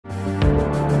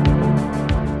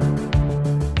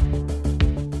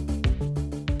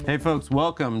Hey, folks,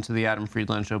 welcome to the Adam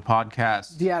Friedland Show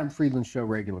podcast. The Adam Friedland Show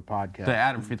regular podcast. The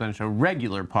Adam Friedland Show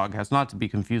regular podcast, not to be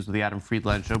confused with the Adam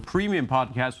Friedland Show premium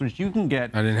podcast, which you can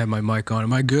get. I didn't have my mic on.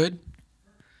 Am I good?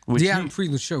 The Adam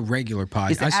Friedland Show regular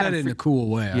podcast. I said it in a cool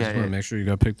way. I just want to make sure you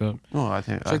got picked up. Oh, I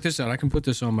think. Check this out. I can put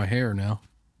this on my hair now.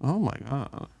 Oh, my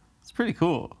God. It's pretty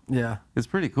cool. Yeah. It's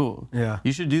pretty cool. Yeah.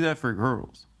 You should do that for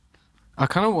girls. I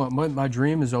kind of want, my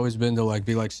dream has always been to like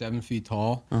be like 7 feet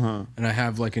tall, and I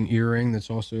have like an earring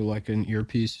that's also like an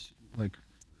earpiece, like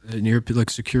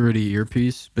security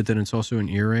earpiece, but then it's also an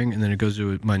earring, and then it goes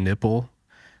to my nipple,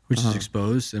 which is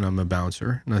exposed, and I'm a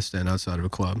bouncer, and I stand outside of a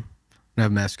club, and I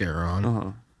have mascara on,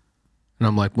 and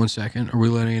I'm like, 1 second, are we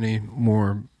letting any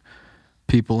more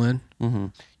people in?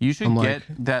 You should get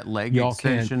that leg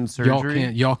extension surgery.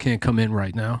 Y'all can't come in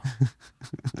right now.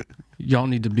 Y'all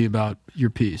need to be about your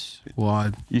piece.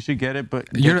 Well, you should get it, but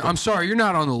I'm sorry, you're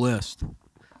not on the list.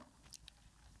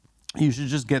 You should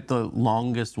just get the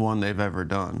longest one they've ever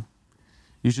done.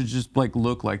 You should just like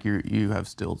look like you have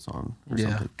stilts on or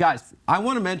something. Guys, I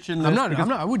want to mention this.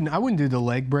 I wouldn't do the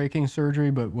leg breaking surgery,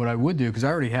 but what I would do, because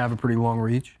I already have a pretty long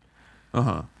reach. You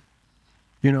know,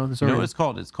 you know what it's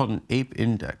called? It's called an ape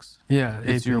index. Yeah,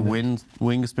 it's your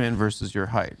wingspan versus your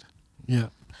height. Yeah.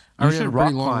 You should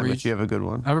rock climb if you have a good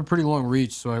one. I have a pretty long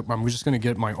reach, so I'm just going to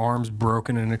get my arms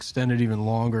broken and extended even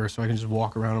longer so I can just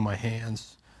walk around on my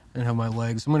hands and have my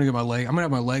legs. I'm going to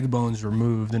have my leg bones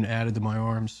removed and added to my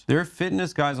arms. There are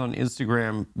fitness guys on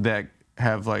Instagram that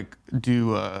have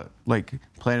do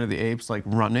Planet of the Apes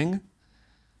running.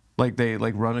 Like they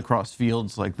run across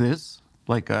fields like this,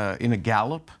 in a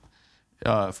gallop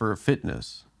for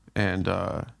fitness. And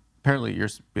apparently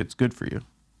it's good for you.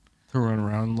 To run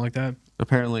around like that?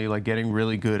 Apparently, getting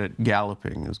really good at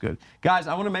galloping is good. Guys,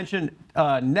 I want to mention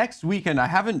next weekend. I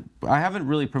haven't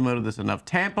really promoted this enough.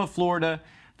 Tampa, Florida,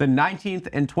 the 19th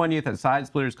and 20th at Side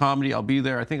Splitters Comedy. I'll be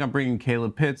there. I think I'm bringing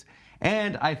Caleb Pitts,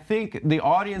 and I think the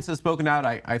audience has spoken out.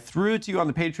 I threw it to you on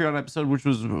the Patreon episode, which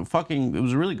was it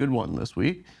was a really good one this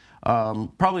week.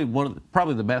 Probably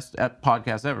the best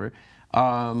podcast ever.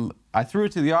 I threw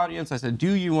it to the audience. I said,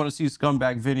 "Do you want to see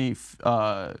Scumbag Vinny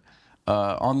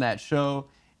on that show?"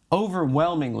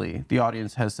 Overwhelmingly, the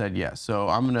audience has said yes. So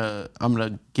I'm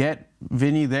gonna get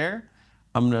Vinny there.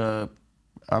 I'm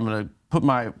gonna put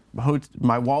my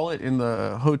wallet in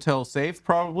the hotel safe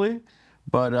probably,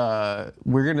 but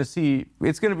we're gonna see.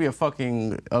 It's gonna be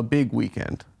a big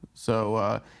weekend.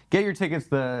 So get your tickets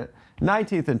the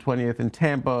 19th and 20th in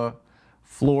Tampa,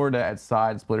 Florida at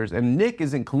Side Splitters, and Nick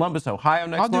is in Columbus, Ohio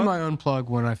next month. I'll do my unplug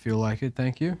when I feel like it.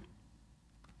 Thank you.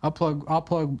 I'll plug my.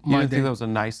 You didn't think that was a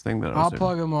nice thing that I was I'll doing?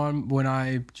 plug them on when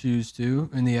I choose to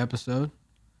in the episode.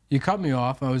 You cut me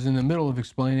off. I was in the middle of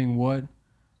explaining what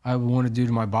I would want to do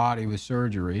to my body with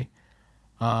surgery.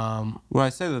 Well, I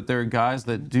say that there are guys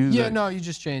that do that. Yeah, no, you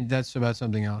just changed. That's about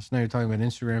something else. Now you're talking about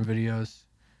Instagram videos.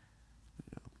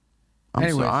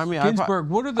 Anyway, Ginsburg,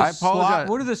 what are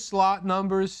the slot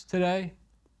numbers today?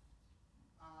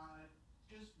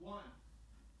 Just one.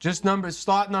 Just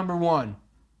slot number one.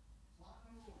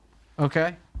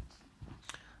 Okay.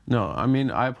 No, I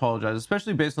mean I apologize,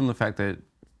 especially based on the fact that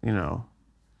you're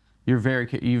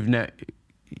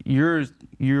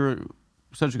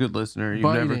such a good listener.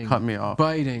 You've never cut me off.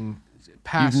 Passive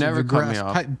You've never cut me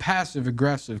off. Passive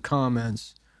aggressive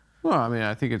comments. Well, I mean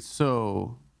I think it's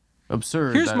so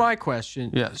absurd. Here's my question.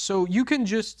 Yeah. So you can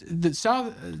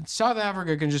South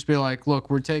Africa can just be like, look,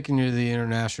 we're taking you to the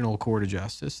International Court of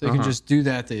Justice. They can just do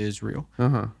that to Israel.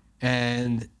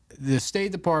 And the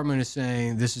State Department is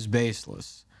saying this is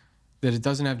baseless, that it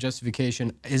doesn't have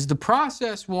justification. Is the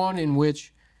process one in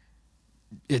which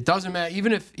it doesn't matter,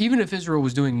 even if Israel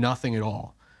was doing nothing at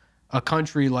all, a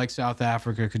country like South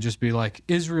Africa could just be like,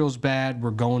 Israel's bad,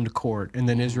 we're going to court, and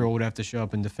then Israel would have to show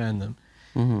up and defend them.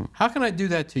 How can I do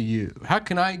that to you? How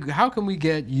can we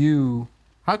get you?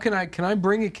 Can I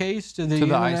bring a case to the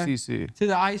ICC? To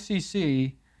the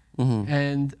ICC,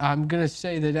 and I'm gonna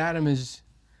say that Adam is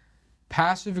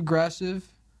passive aggressive,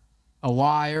 a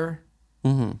liar.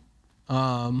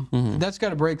 That's got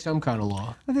to break some kind of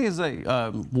law. I think it's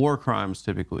war crimes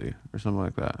typically, or something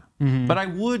like that. But I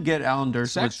would get Alan Dershowitz.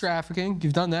 Sex trafficking,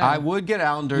 you've done that. I would get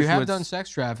Alan Dershowitz. You have done sex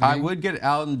trafficking. I would get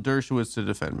Alan Dershowitz to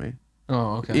defend me.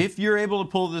 Oh, okay. If you're able to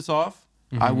pull this off,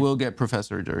 I will get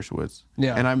Professor Dershowitz.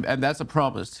 Yeah. And that's a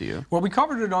promise to you. Well, we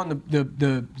covered it on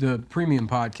the premium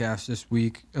podcast this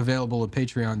week, available at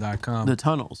patreon.com. The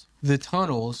tunnels. The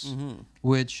tunnels,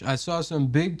 which I saw some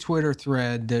big Twitter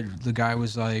thread that the guy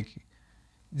was like,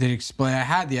 I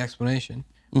had the explanation,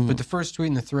 but the first tweet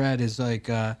in the thread is like,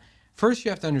 first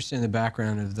you have to understand the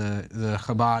background of the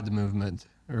Chabad movement,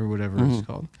 or whatever it's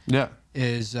called. Yeah.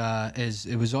 Is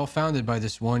it was all founded by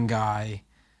this one guy.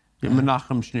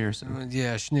 Menachem Schneerson.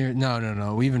 Yeah,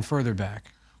 no, even further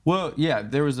back. Well, yeah,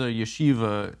 there was a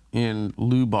yeshiva in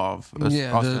Lubov.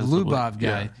 Yeah, the Lubov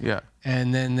guy. Yeah.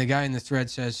 And then the guy in the thread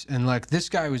says, and like this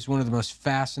guy was one of the most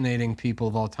fascinating people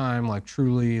of all time, like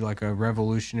truly like a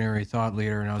revolutionary thought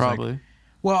leader. And I was Probably. like,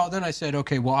 well, then I said,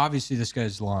 okay, well, obviously this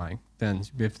guy's lying. Then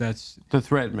if that's The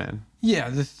thread man. yeah,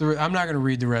 I'm not going to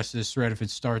read the rest of this thread if it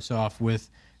starts off with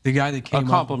the guy that came A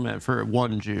compliment for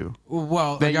one Jew.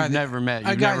 Well, That you've never met.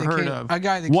 You've never heard of. A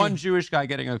guy that one came, Jewish guy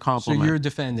getting a so compliment. you're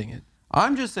defending it.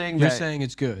 I'm just saying that. You're saying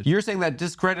it's good. You're saying that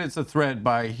discredits a thread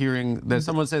by hearing that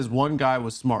someone says one guy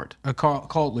was smart. A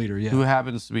cult leader, yeah. Who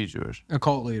happens to be Jewish. A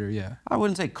cult leader, yeah. I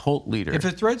wouldn't say cult leader. If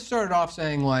the thread started off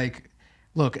saying like,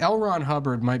 look, L. Ron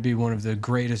Hubbard might be one of the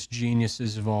greatest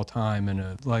geniuses of all time, and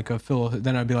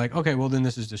then I'd be like, okay, well then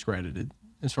this is discredited,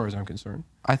 as far as I'm concerned.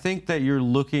 I think that you're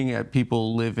looking at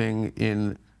people living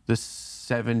in the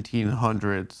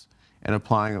 1700s and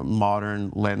applying a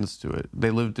modern lens to it. They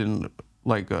lived in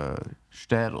like a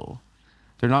shtetl.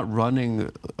 They're not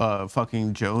running a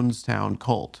fucking Jonestown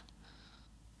cult.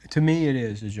 To me, it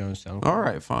is a Jonestown cult. All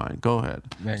right, fine. Go ahead.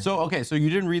 Man. So, okay, so you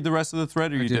didn't read the rest of the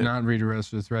thread, or you I did not read the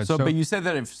rest of the thread. So, but you said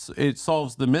that it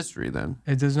solves the mystery then.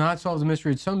 It does not solve the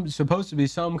mystery. It's supposed to be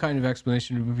some kind of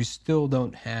explanation, but we still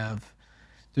don't have.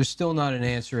 There's still not an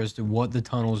answer as to what the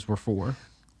tunnels were for.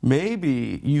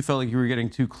 Maybe you felt like you were getting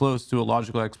too close to a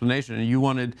logical explanation and you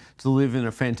wanted to live in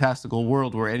a fantastical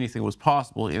world where anything was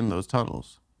possible in those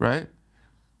tunnels, right?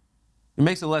 It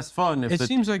makes it less fun if it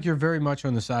seems like you're very much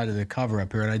on the side of the cover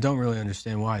up here, and I don't really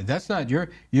understand why. That's not you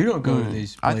don't go to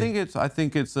these places. I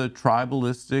think it's a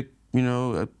tribalistic,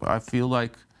 I feel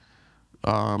like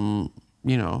I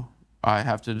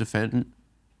have to defend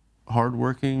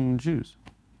hardworking Jews.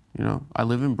 I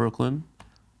live in Brooklyn.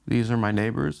 These are my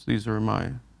neighbors. These are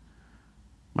my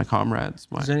comrades.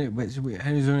 Is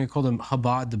there called him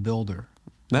Chabad the Builder?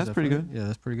 That's pretty good. Yeah,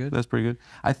 that's pretty good. That's pretty good.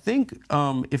 I think,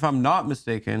 if I'm not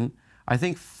mistaken, I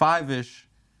think Five-ish,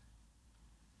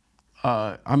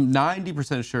 I'm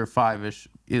 90% sure Five-ish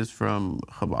is from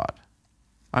Chabad.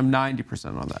 I'm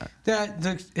 90% on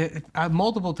that.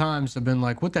 Multiple times I've been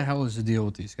like, what the hell is the deal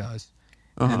with these guys?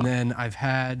 And then I've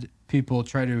had people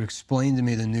try to explain to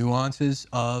me the nuances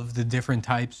of the different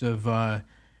types of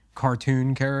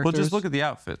cartoon characters. Well, just look at the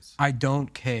outfits. I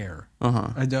don't care.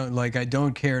 I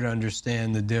don't care to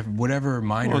understand the different whatever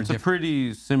minor. Well, it's a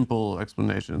pretty simple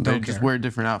explanation. They just wear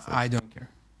different outfits. I don't care.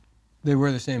 They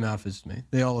wear the same outfits to me.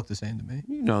 They all look the same to me.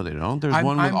 No, they don't. There's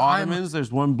one with Ottomans.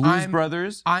 There's one Blues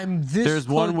Brothers. There's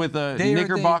one with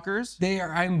Knickerbockers.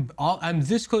 I'm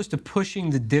this close to pushing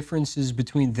the differences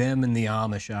between them and the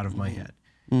Amish out of my head.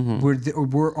 We're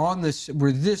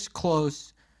this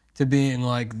close to being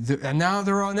like, and now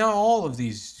all of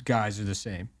these guys are the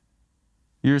same.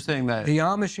 You're saying that the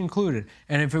Amish included,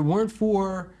 and if it weren't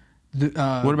for the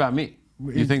what about me?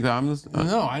 You think that I'm this?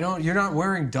 No, I don't. You're not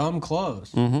wearing dumb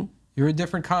clothes. You're a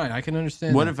different kind. I can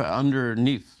understand. What if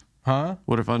underneath? Huh?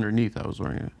 What if underneath I was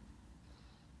wearing it?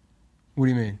 What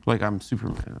do you mean? Like I'm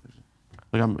Superman.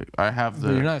 Like I have the.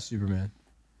 But you're not Superman.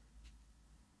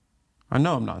 I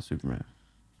know I'm not Superman.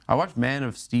 I watched Man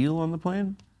of Steel on the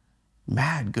plane.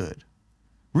 Mad good.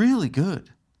 Really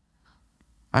good.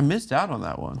 I missed out on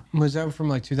that one. Was that from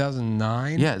like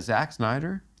 2009? Yeah, Zack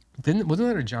Snyder. Wasn't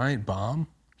that a giant bomb?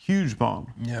 Huge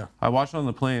bomb. Yeah. I watched it on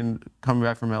the plane coming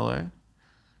back from LA.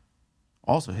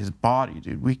 Also, his body,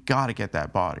 dude. We got to get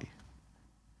that body.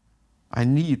 I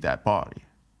need that body.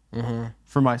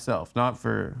 For myself, not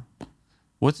for...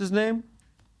 What's his name?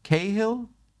 Cahill?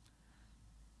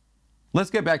 Let's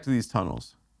get back to these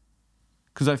tunnels.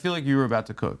 Because I feel like you were about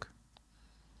to cook.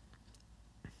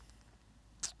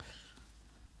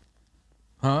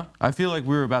 Huh? I feel like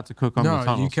we were about to cook on the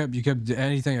tunnels. No, you kept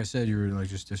anything I said. You were like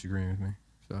just disagreeing with me.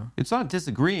 So it's not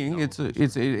disagreeing. No, it's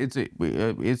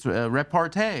a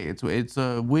repartee. It's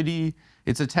a witty.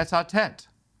 It's a tete-a-tete.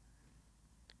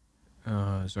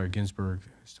 Sorry, Ginsburg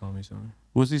is telling me something.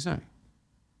 What's he saying?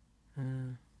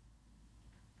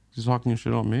 He's talking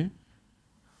shit on me.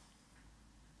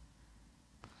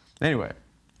 Anyway.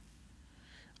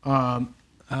 Yeah,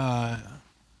 I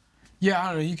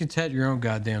don't know. You can tet your own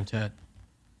goddamn tet.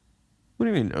 What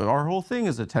do you mean? Our whole thing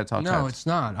is a tete-a-tete. No, it's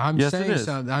not. I'm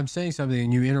saying something,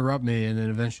 and you interrupt me, and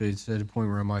then eventually it's at a point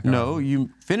where I'm like, no,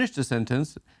 you finished a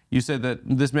sentence. You said that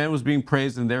this man was being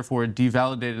praised, and therefore it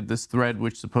devalidated this thread,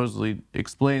 which supposedly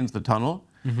explains the tunnel.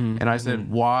 And I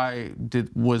said, why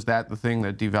was that the thing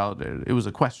that devalidated? It was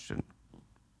a question.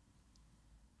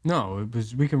 No, it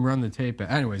was. We can run the tape.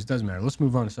 Anyways, it doesn't matter. Let's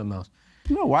move on to something else.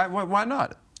 No, why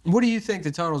not? What do you think the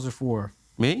tunnels are for?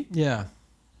 Me? Yeah.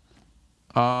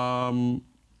 I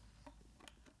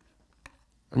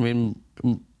mean,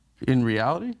 in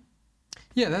reality,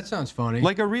 Yeah, that sounds funny.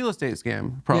 like a real estate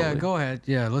scam, probably. Yeah, go ahead.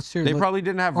 Yeah, let's hear. They probably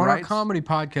didn't have on rights. our comedy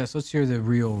podcast. Let's hear the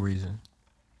real reason.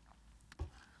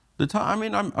 I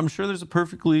mean, I'm sure there's a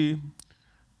perfectly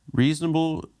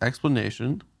reasonable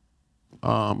explanation,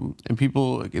 and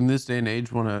people like, in this day and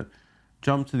age want to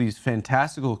jump to these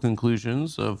fantastical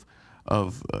conclusions of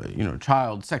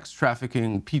child sex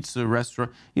trafficking, pizza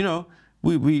restaurant. You know,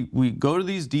 we go to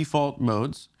these default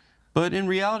modes, but in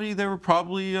reality, there were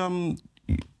probably it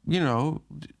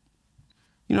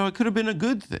could have been a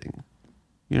good thing,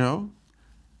 you know.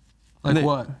 Like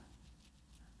what?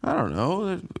 I don't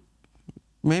know.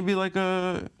 Maybe like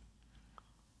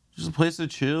just a place to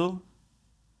chill,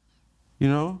 you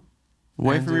know,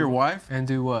 away from your wife. And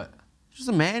do what? Just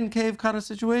a man cave kind of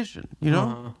situation, you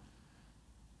know.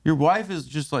 Your wife is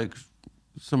just like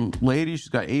some lady. She's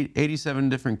got 87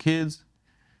 different kids.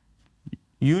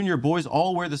 You and your boys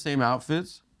all wear the same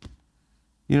outfits,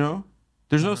 you know.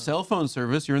 There's no cell phone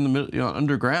service. You're in the middle,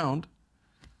 underground.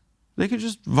 They could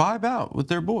just vibe out with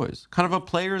their boys. Kind of a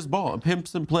players' ball, a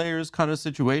pimps and players kind of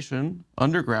situation,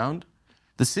 underground.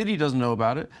 The city doesn't know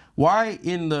about it. Why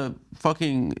in the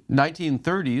fucking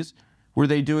 1930s were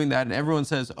they doing that? And everyone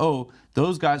says, oh,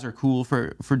 those guys are cool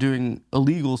for doing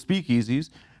illegal speakeasies.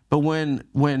 But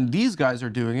when these guys are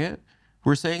doing it,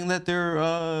 we're saying that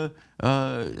they're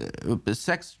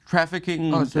sex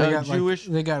trafficking Jewish.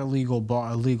 They got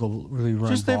illegally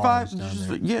run just they bars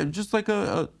vibe, just like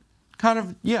a kind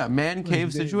of man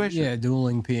cave situation. Yeah,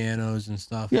 dueling pianos and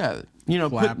stuff. Yeah,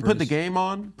 put the game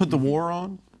on, put the war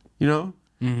on,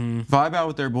 vibe out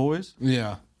with their boys.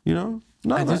 Yeah,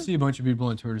 I did see a bunch of people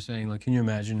on Twitter saying, like, can you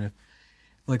imagine if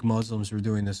like Muslims were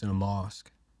doing this in a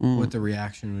mosque, what the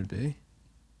reaction would be?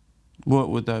 What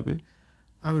would that be?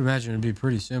 I would imagine it'd be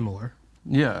pretty similar.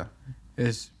 Yeah.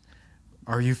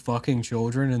 Are you fucking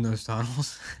children in those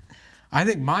tunnels? I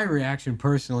think my reaction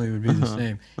personally would be the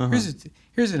same.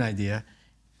 Here's an idea.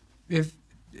 Just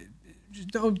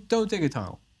don't dig a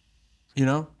tunnel.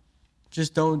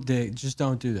 Just don't dig. Just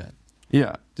don't do that.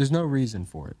 Yeah. There's no reason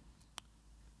for it.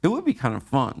 It would be kind of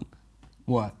fun.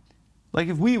 What? Like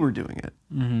if we were doing it,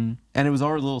 and it was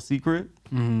our little secret,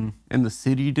 and the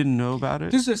city didn't know about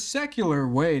it. There's a secular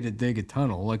way to dig a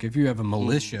tunnel. Like if you have a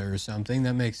militia or something,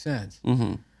 that makes sense.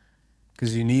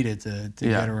 Because you need it to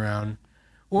get around.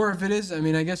 Or if it is, I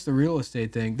mean, I guess the real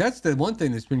estate thing. That's the one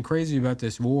thing that's been crazy about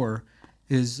this war,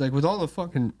 is like with all the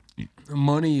fucking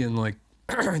money and like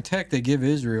tech they give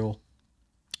Israel,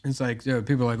 it's like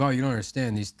people are like, oh, you don't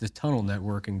understand the tunnel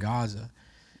network in Gaza.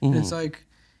 And it's like,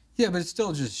 yeah, but it's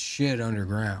still just shit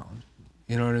underground.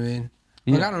 You know what I mean?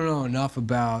 Yeah. Like, I don't know enough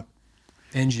about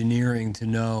engineering to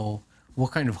know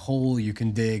what kind of hole you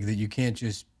can dig that you can't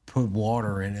just put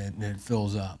water in it and it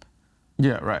fills up.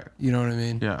 Yeah, right. You know what I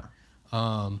mean? Yeah.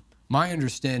 My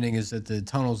understanding is that the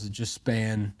tunnels that just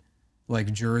span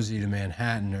like Jersey to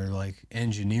Manhattan are like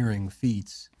engineering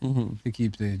feats to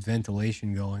keep the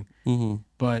ventilation going.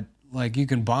 But like you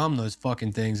can bomb those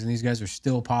fucking things and these guys are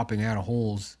still popping out of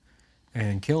holes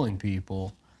and killing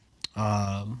people.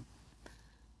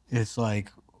 It's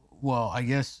like, well, I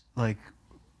guess like,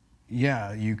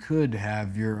 yeah, you could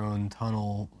have your own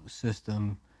tunnel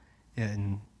system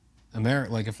in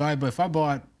America. Like if I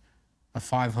bought a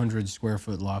 500 square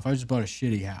foot lot, if I just bought a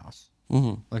shitty house,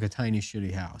 like a tiny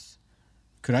shitty house,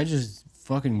 could I just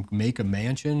fucking make a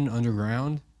mansion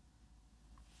underground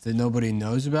that nobody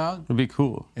knows about? It'd be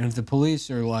cool. And if the police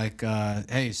are like,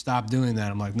 hey, stop doing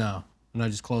that, I'm like, no. And I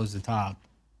just close the top.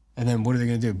 And then what are they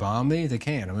going to do? Bomb me? They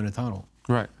can't. I'm in a tunnel.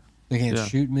 Right. They can't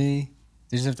shoot me.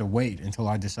 They just have to wait until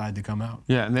I decide to come out.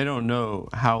 Yeah, and they don't know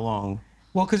how long.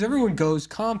 Well, because everyone goes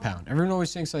compound. Everyone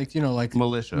always thinks like, like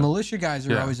militia. Militia guys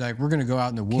are always like, we're going to go out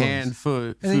in the woods. Canned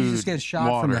food, and then you just get shot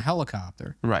water from the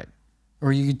helicopter. Right.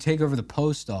 Or you could take over the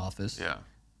post office. Yeah.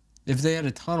 If they had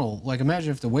a tunnel, like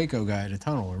imagine if the Waco guy had a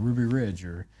tunnel, or Ruby Ridge,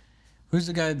 or who's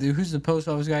the post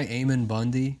office guy? Eamon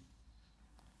Bundy?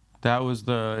 That was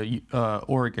the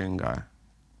Oregon guy.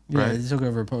 Yeah, right? he took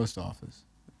over a post office.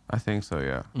 I think so,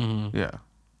 yeah. Yeah.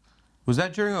 Was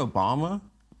that during Obama?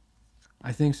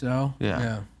 I think so.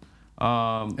 Yeah.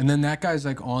 And then that guy's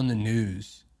like on the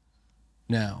news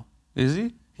now. Is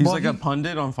he? He's like a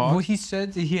pundit on Fox? Well, he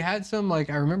said he had some, like,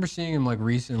 I remember seeing him like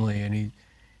recently, and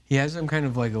he has some kind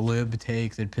of like a lib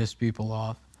take that pissed people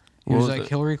off. He was like,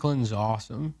 Hillary Clinton's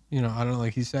awesome. I don't know,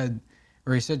 like he said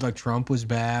like Trump was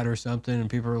bad or something, and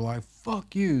people were like,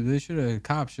 fuck you,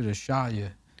 cops should have shot you.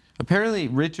 Apparently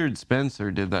Richard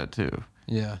Spencer did that too.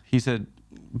 Yeah. He said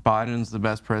Biden's the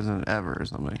best president ever or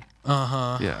something.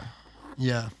 Uh-huh. Yeah.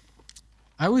 Yeah.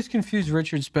 I always confuse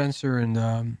Richard Spencer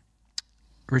and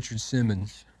Richard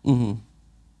Simmons. Mm-hmm.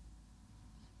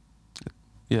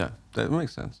 Yeah, that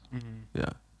makes sense. Mm-hmm. Yeah.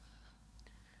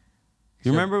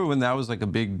 You remember when that was like a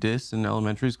big diss in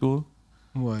elementary school?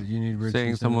 What, you need Richard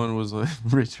Saying Simmons? someone was like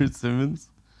Richard Simmons?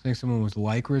 Saying someone was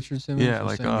like Richard Simmons? Yeah, or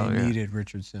like, saying they needed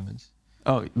Richard Simmons?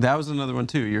 Oh, that was another one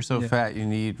too. You're so fat, you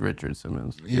need Richard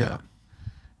Simmons. Yeah.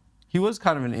 He was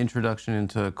kind of an introduction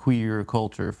into queer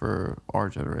culture for our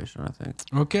generation, I think.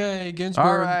 Okay, Ginsburg,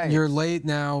 All right. you're late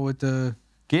now with the...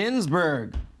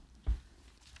 Ginsburg.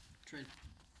 Trade.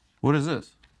 What is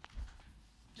this?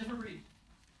 Different read.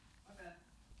 My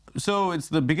bad. So it's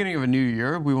the beginning of a new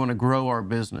year. We want to grow our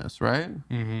business, right?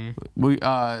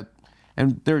 Mm-hmm.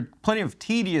 And there are plenty of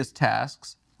tedious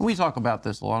tasks. We talk about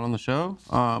this a lot on the show.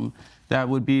 That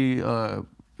would be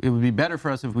it would be better for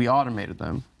us if we automated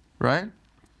them, right?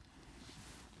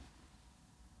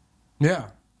 Yeah.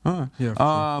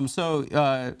 Yeah.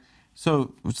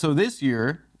 So this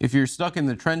year, if you're stuck in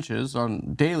the trenches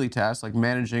on daily tasks like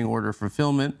managing order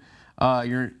fulfillment,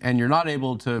 you're not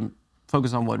able to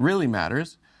focus on what really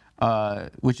matters,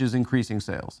 which is increasing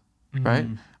sales, right?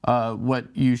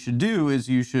 What you should do is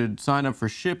you should sign up for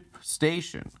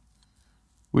ShipStation,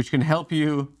 which can help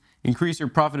you increase your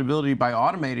profitability by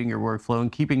automating your workflow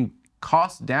and keeping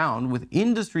costs down with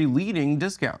industry-leading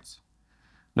discounts.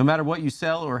 No matter what you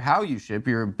sell or how you ship,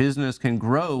 your business can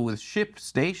grow with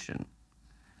ShipStation.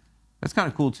 That's kind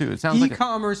of cool too. It sounds like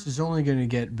e-commerce is only going to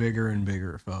get bigger and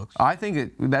bigger, folks. I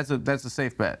think that's a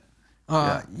safe bet.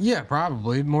 Yeah,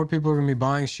 probably. More people are going to be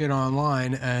buying shit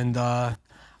online, and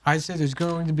I'd say there's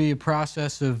going to be a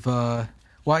process of.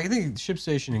 Well, I think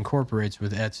ShipStation incorporates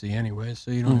with Etsy anyway, so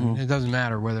you don't. It doesn't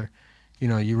matter whether,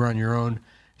 you run your own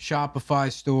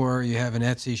Shopify store, you have an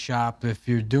Etsy shop. If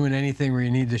you're doing anything where you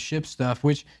need to ship stuff,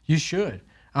 which you should.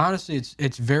 Honestly,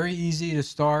 it's very easy to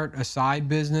start a side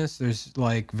business. There's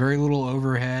like very little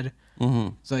overhead.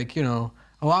 It's like, a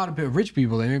lot of rich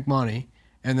people, they make money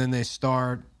and then they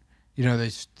start,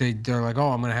 they're like, oh,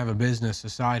 I'm going to have a business, a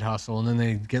side hustle. And then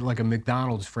they get like a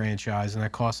McDonald's franchise and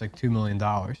that costs like $2 million.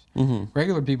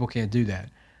 Regular people can't do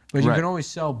that. But you can always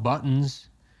sell buttons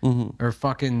or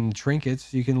fucking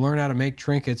trinkets. You can learn how to make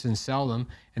trinkets and sell them.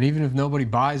 And even if nobody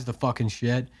buys the fucking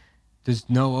shit, there's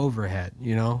no overhead,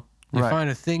 You find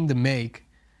a thing to make,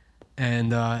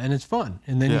 and it's fun.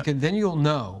 And then you'll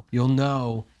know.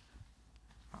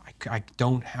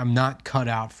 I'm not cut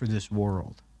out for this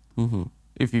world.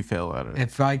 If you fail at it.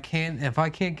 If I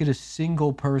can't get a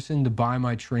single person to buy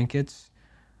my trinkets,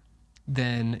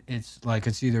 then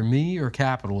it's either me or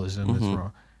capitalism that's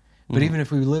wrong. But even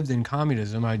if we lived in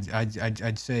communism,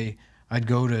 I'd say I'd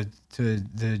go to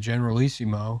the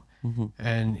Generalissimo,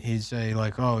 and he'd say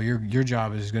like, oh, your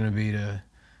job is going to be to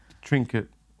trinket.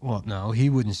 Well, no, he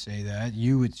wouldn't say that.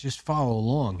 You would just follow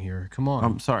along here. Come on.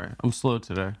 I'm sorry. I'm slow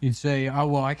today. You'd say, oh,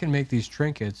 well, I can make these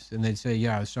trinkets. And they'd say,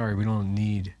 yeah, sorry, we don't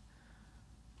need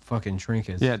fucking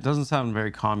trinkets. Yeah, it doesn't sound very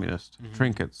communist.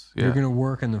 Trinkets. Yeah. You're going to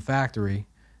work in the factory.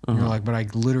 And you're like, but I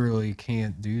literally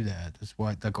can't do that. That's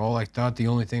why, all I thought the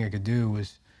only thing I could do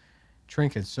was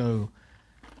trinkets. So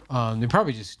they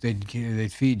probably just,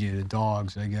 they'd feed you the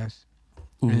dogs, I guess,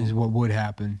 is what would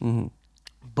happen.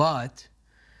 But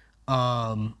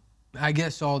I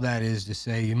guess all that is to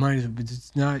say you might as well, but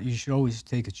it's not. You should always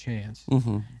take a chance,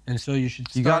 and so you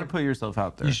should. You got to put yourself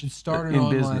out there. You should start an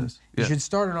online business. You should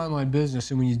start an online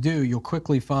business, and when you do, you'll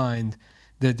quickly find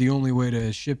that the only way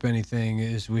to ship anything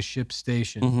is with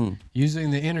ShipStation.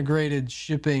 Using the integrated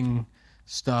shipping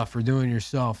stuff or doing it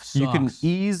yourself sucks. You can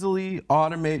easily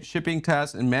automate shipping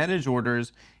tasks and manage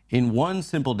orders in one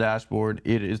simple dashboard.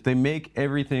 They make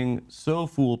everything so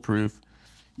foolproof.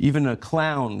 Even a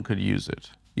clown could use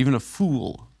it. Even a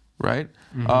fool, right?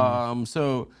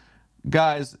 So,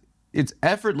 guys, it's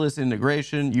effortless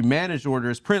integration. You manage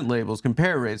orders, print labels,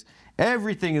 compare rates.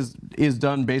 Everything is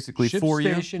done basically for you.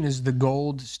 ShipStation is the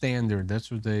gold standard.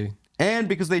 That's what they... And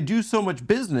because they do so much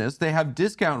business, they have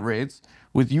discount rates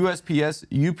with USPS,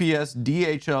 UPS,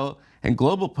 DHL, and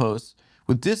Global Post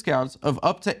with discounts of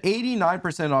up to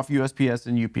 89% off USPS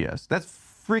and UPS. That's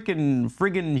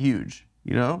friggin' huge,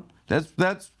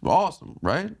 That's awesome,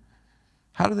 right?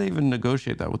 How do they even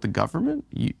negotiate that with the government?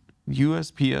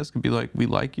 USPS could be like, we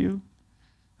like you?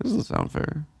 That doesn't sound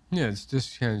fair. Yeah, it's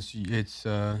just,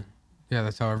 yeah,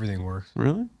 that's how everything works.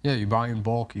 Really? Yeah, you buy in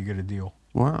bulk, you get a deal.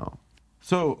 Wow.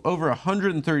 So over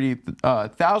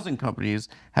 130,000 companies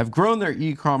have grown their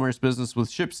e-commerce business with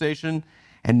ShipStation,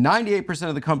 and 98%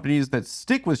 of the companies that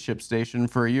stick with ShipStation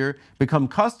for a year become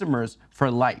customers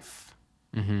for life.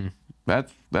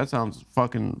 That sounds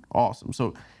fucking awesome.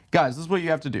 So, guys, this is what you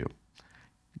have to do.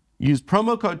 Use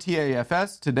promo code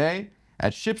TAFS today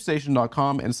at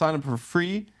ShipStation.com and sign up for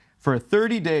free for a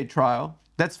 30-day trial.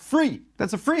 That's free.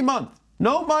 That's a free month.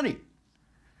 No money.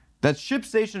 That's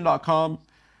ShipStation.com,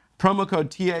 promo code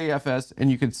TAFS, and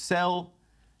you can sell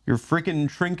your freaking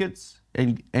trinkets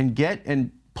and get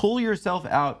and pull yourself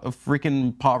out of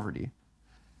freaking poverty.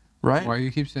 Right? Why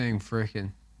you keep saying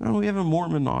frickin'? Oh, we have a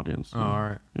Mormon audience. So, Oh, all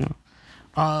right.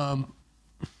 Yeah.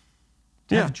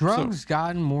 Have drugs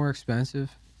gotten more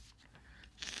expensive?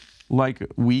 Like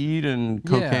weed and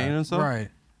cocaine and stuff? Right.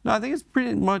 No, I think it's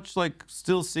pretty much like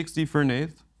still 60 for an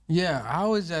eighth. Yeah.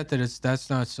 How is that that's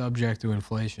not subject to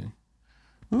inflation?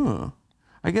 Huh.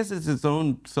 I guess it's its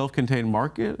own self-contained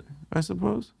market, I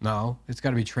suppose. No, it's got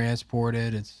to be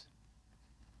transported. You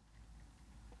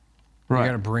Right.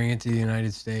 got to bring it to the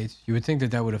United States. You would think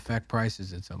that would affect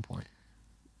prices at some point.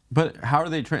 But how are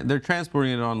they? They're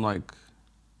transporting it on like,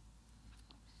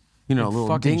 little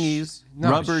Fucking dinghies,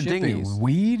 no, rubber shipping. dinghies.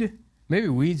 Weed? Maybe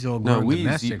weed's all grown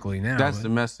domestically now. That's but-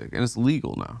 domestic, and it's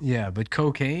legal now. Yeah, but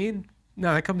cocaine?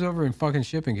 No, that comes over in fucking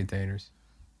shipping containers.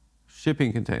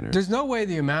 Shipping containers. There's no way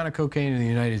the amount of cocaine in the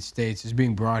United States is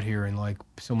being brought here in like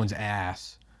someone's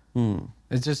ass.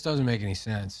 It just doesn't make any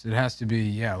sense. It has to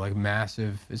be, like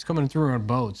massive. It's coming through on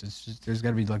boats. It's just, there's got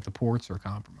to be like the ports are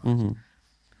compromised.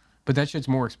 But that shit's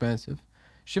more expensive.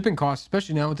 Shipping costs,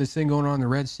 especially now with this thing going on in the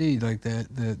Red Sea, like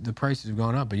the prices have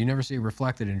gone up, but you never see it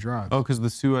reflected in drugs. Oh, because the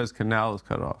Suez Canal is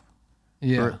cut off.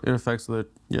 Yeah. Or it affects the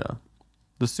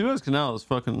The Suez Canal is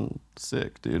fucking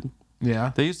sick, dude.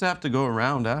 Yeah. They used to have to go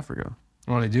around Africa.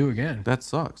 Well, they do again. That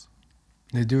sucks.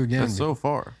 They do again. That's so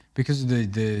far. Because of the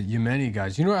Yemeni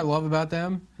guys. You know what I love about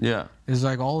them? Yeah. Is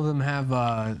like all of them have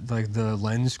like the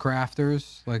lens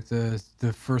crafters, like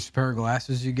the first pair of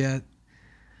glasses you get.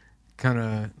 Kind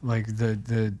of like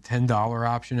the $10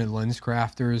 option at Lens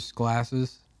Crafters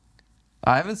glasses.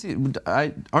 I haven't seen.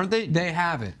 Aren't they? They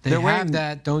have it. They They're have wearing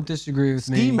that. Don't disagree with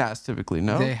me. Ski masks typically,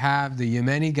 no. They have the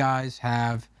Yemeni guys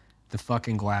have the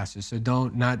fucking glasses. So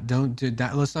don't do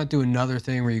that. Let's not do another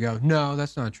thing where you go, no,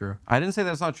 that's not true. I didn't say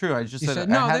that's not true. I just You said, said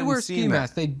I no. They hadn't wear seen ski that.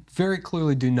 masks. They very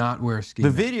clearly do not wear ski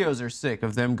The masks. videos are sick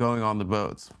of them going on the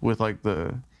boats with like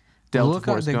the Delta Look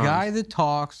up Force the guns. guy that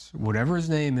talks, whatever his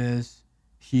name is.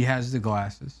 He has the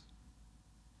glasses.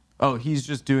 Oh, he's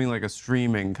just doing like a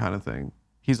streaming kind of thing.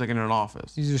 He's like in an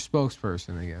office. He's your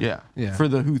spokesperson, I guess. Yeah. Yeah. For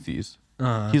the Houthis.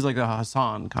 Uh-huh. He's like a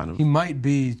Hassan kind of. He might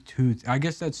be Houthi. I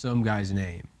guess that's some guy's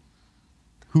name.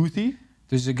 Houthi?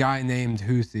 There's a guy named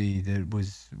Houthi that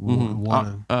was one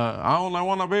of. I only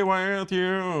want to be with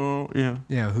you. Yeah.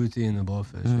 Yeah, Houthi and the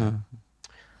Blowfish.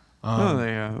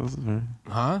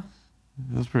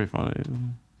 That's pretty funny.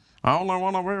 I only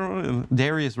want to be with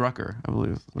Darius Rucker, I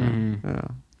believe. Yeah.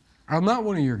 I'm not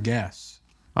one of your guests.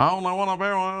 I only want to be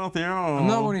with you. I'm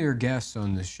not one of your guests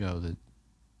on this show that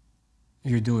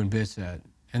you're doing bits at.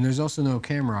 And there's also no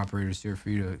camera operators here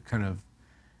for you to kind of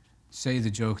say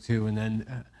the joke to and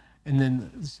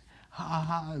then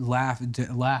laugh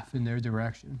in their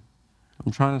direction.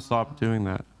 I'm trying to stop doing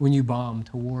that. When you bomb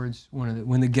towards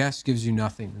when the guest gives you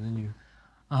nothing, and then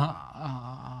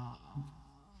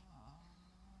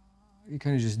you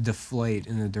kind of just deflate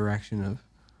in the direction of.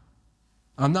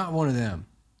 I'm not one of them.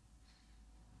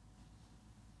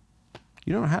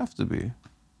 You don't have to be.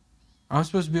 I'm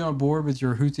supposed to be on board with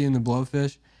your Houthi and the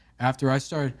Blowfish after I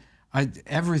start.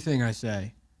 Everything I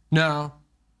say. No.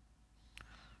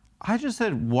 I just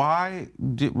said, why?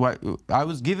 I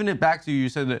was giving it back to you. You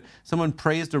said that someone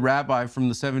praised a rabbi from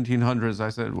the 1700s.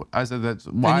 I said that's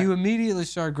why. And you immediately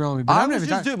started grilling me. But I was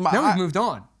just doing. Now we've moved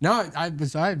on. No,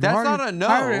 that's not a no.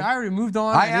 I already moved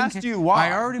on. I asked you why.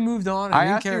 I already moved on. I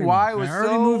asked you why it was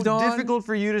so difficult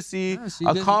for you to see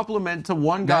a compliment to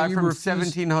one guy from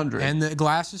 1700. And the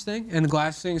glasses thing? And the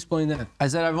glasses thing, explain that. I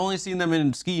said I've only seen them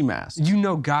in ski masks. You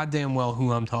know goddamn well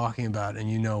who I'm talking about,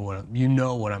 and you know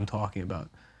what I'm talking about.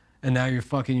 And now you're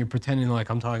pretending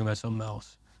like I'm talking about something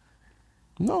else.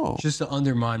 No. Just to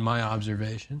undermine my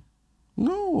observation.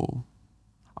 No.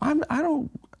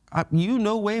 You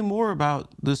know way more about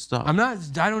this stuff.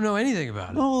 I don't know anything about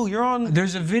it. No, you're on.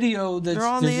 There's a video that's. You're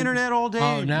on the internet all day.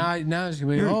 Oh, now it's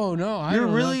gonna be. Oh no, I You're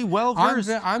don't really know. well versed.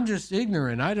 I'm just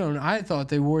ignorant. I thought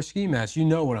they wore ski masks. You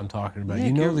know what I'm talking about. Nick,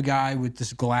 you know the guy with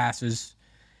the glasses,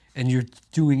 and you're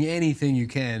doing anything you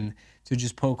can to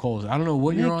just poke holes. I don't know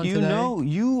what you're on you today. know,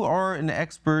 you are an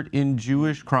expert in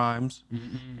Jewish crimes,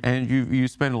 and you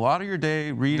spend a lot of your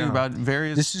day reading about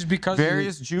various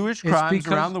Jewish crimes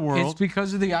around the world. It's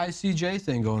because of the ICJ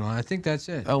thing going on. I think that's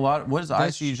it. What is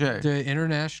That's ICJ? The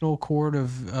International Court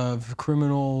of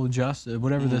Criminal Justice,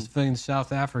 whatever the thing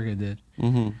South Africa did.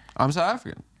 I'm South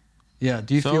African. Yeah.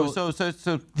 Do you feel So this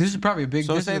is probably a big?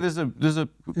 So this say is, there's a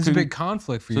this is a big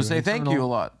conflict for you. So say thank you a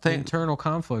lot. Internal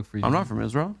conflict for you. I'm not from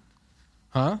Israel.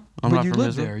 Huh? I'm but not you from lived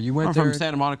Israel. there. You went I'm there. from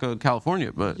Santa Monica,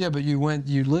 California, but Yeah, but you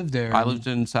lived there. I lived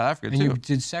in South Africa and too. you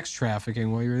did sex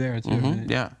trafficking while you were there too. Right?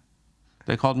 Yeah,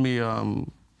 they called me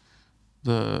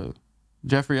the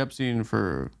Jeffrey Epstein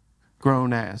for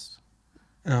grown ass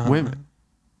women.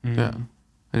 Yeah,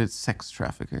 I did sex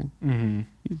trafficking. You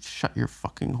shut your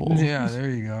fucking hole. Yeah, there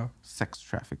you go. Sex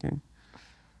trafficking.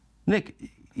 Nick,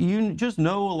 you just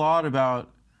know a lot about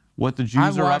what the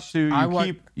Jews are up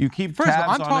to. You keep First of all,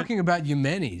 tabs I'm on talking about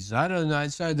Yemenis. I don't know. I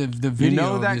saw the video. You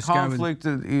know of that this guy with- conflict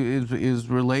is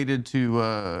related to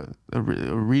a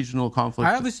regional conflict.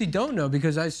 I obviously don't know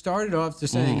because I started off to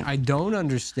saying I don't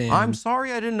understand. I'm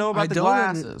sorry I didn't know about the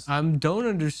glasses. I don't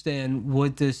understand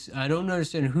what this. I don't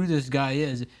understand who this guy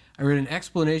is. I read an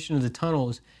explanation of the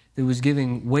tunnels that was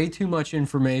giving way too much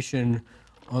information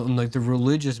on like the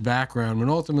religious background. When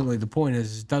ultimately the point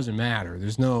is it doesn't matter.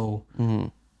 There's no.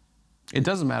 It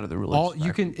doesn't matter the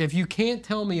religion. If you can't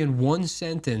tell me in one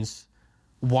sentence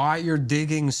why you're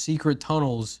digging secret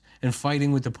tunnels and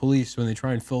fighting with the police when they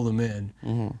try and fill them in,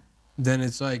 then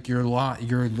it's like you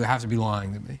have to be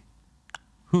lying to me.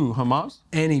 Who? Hamas?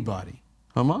 Anybody.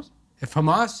 Hamas? If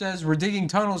Hamas says we're digging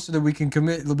tunnels so that we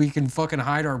can fucking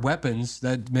hide our weapons,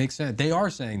 that makes sense. They are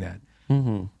saying that.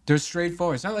 They're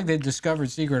straightforward. It's not like they've discovered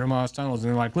secret Hamas tunnels and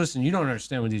they're like, listen, you don't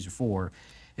understand what these are for.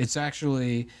 It's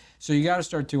actually, so you got to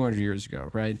start 200 years ago,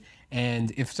 right?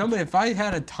 And if I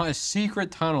had a secret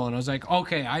tunnel and I was like,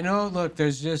 okay, I know, look,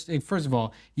 there's just, first of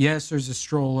all, yes, there's a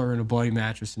stroller and a bloody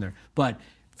mattress in there. But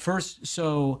first,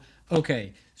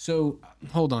 okay, so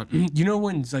hold on. You know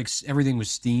when like everything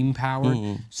was steam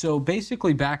powered? So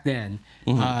basically back then,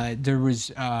 there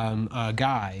was a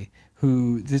guy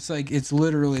who it's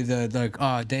literally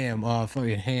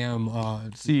fucking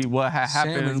ham. See what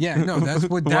happened? Salmon. Yeah, no, that's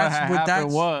what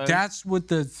that's what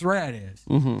the thread is.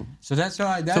 So that's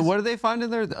how. So what did they find in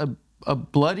there? A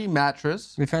bloody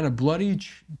mattress. They found a bloody.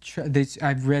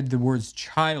 I've read the words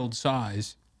child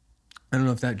size. I don't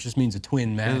know if that just means a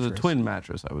twin mattress. It was a twin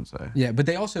mattress, I would say. Yeah, but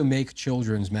they also make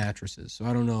children's mattresses, so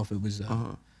I don't know if it was.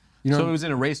 So it was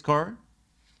in a race car.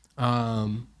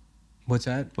 What's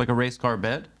that? Like a race car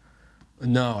bed.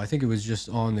 No, I think it was just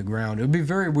on the ground. It would be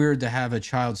very weird to have a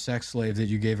child sex slave that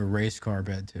you gave a race car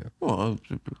bed to. Well,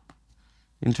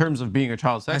 in terms of being a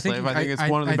child sex slave, I think it's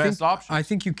one of the best options. I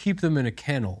think you keep them in a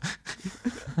kennel.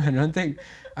 I don't think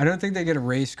they get a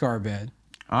race car bed.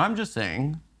 I'm just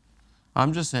saying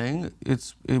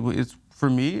it's for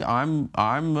me. I'm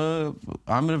an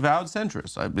avowed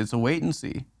centrist. It's a wait and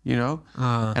see, you know.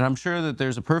 And I'm sure that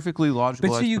there's a perfectly logical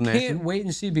explanation. But see, you can't wait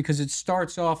and see because it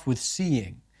starts off with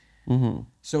seeing.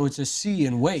 So it's a see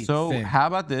and wait thing. How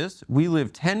about this? We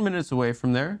live 10 minutes away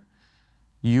from there.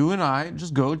 You and I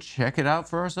just go check it out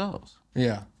for ourselves.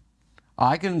 Yeah.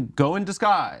 I can go in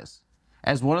disguise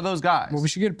as one of those guys. Well, we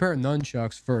should get a pair of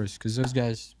nunchucks first, because those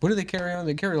guys, what do they carry on?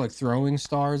 They carry like throwing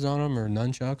stars on them or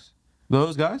nunchucks?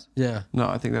 Those guys? Yeah. No,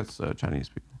 I think that's Chinese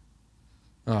people.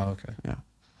 Oh, okay.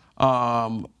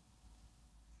 Yeah.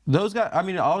 Those guys, I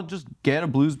mean, I'll just get a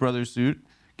Blues Brothers suit,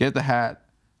 get the hat.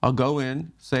 I'll go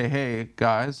in, say, hey,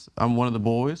 guys, I'm one of the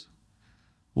boys.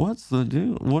 What's the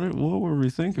deal? What were we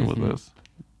thinking with this?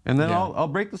 And then I'll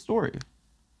break the story.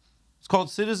 It's called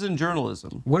citizen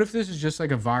journalism. What if this is just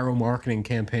like a viral marketing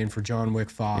campaign for John Wick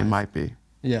 5? It might be.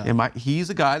 Yeah. It might. He's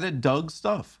a guy that dug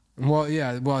stuff. Well,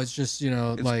 yeah. Well, it's just, you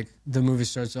know, like the movie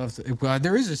starts off.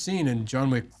 There is a scene in John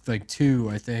Wick like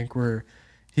 2, I think, where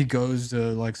he goes to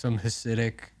like some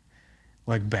Hasidic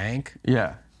like bank.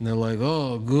 Yeah. And they're like,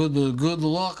 oh, good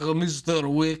luck, Mr.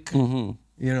 Wick. You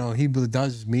know, he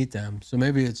does meet them. So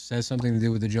maybe it has something to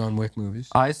do with the John Wick movies.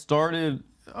 I started,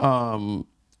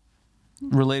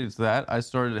 related to that, I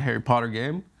started a Harry Potter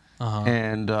game.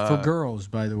 And for girls,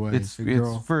 by the way. It's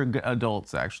for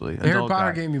adults, actually. The Harry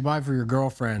Potter game you buy for your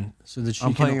girlfriend so that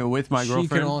I'm playing it with my girlfriend.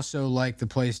 She can also like the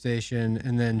PlayStation,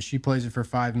 and then she plays it for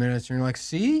 5 minutes, and you're like,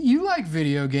 see, you like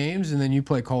video games, and then you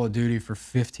play Call of Duty for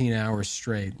 15 hours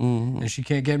straight. And she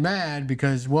can't get mad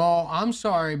because, well, I'm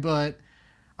sorry, but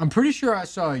I'm pretty sure I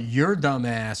saw your dumb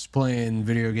ass playing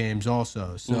video games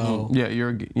also. So yeah,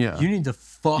 you need to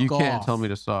fuck off. You can't tell me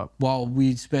to stop. While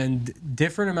we spend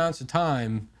different amounts of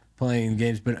time playing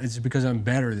games, but it's because I'm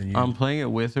better than you. I'm playing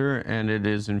it with her, and it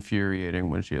is infuriating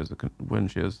when she has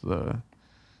the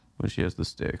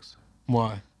sticks.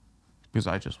 Why? Because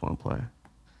I just want to play.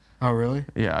 Oh, really?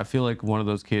 Yeah, I feel like one of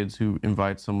those kids who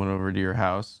invites someone over to your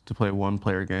house to play a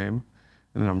one-player game,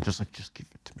 and then I'm just like, just give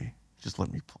it to me. Just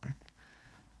let me play.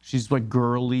 She's like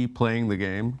girly playing the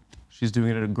game. She's doing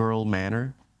it in a girl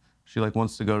manner. She like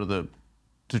wants to go to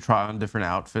try on different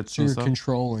outfits So and you're stuff.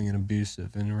 controlling and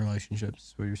abusive in relationships,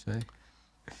 is what you're saying?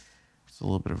 It's a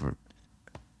little bit of a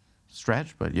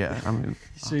stretch, but yeah, I mean,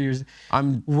 So you're,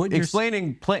 I'm what you're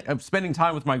explaining spending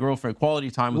time with my girlfriend,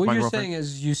 quality time with what my you're girlfriend. saying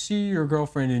is you see your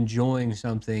girlfriend enjoying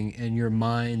something and your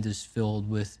mind is filled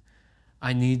with,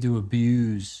 I need to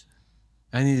abuse.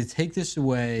 I need to take this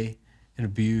away and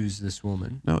abuse this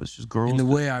woman. No, it's just girls. In the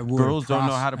way I would girls don't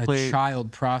know how to play. a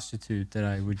child prostitute that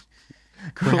I would.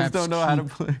 Girls perhaps don't know how to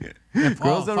keep- play. If-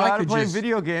 Girls if don't know I how to could play just-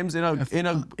 video games in an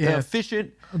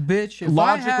efficient, Bitch, if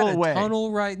logical I had a way.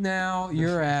 tunnel right now,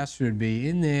 your ass would be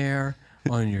in there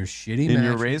on your shitty in your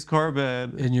mattress, raised car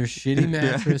bed. in your shitty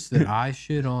mattress that I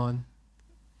shit on.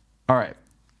 All right.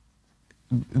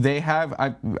 They have.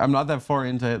 I'm not that far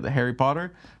into the Harry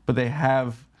Potter, but they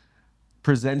have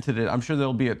presented it. I'm sure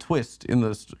there'll be a twist in the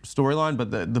storyline,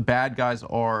 but the bad guys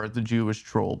are the Jewish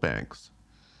troll banks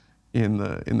in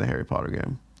the Harry Potter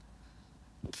game.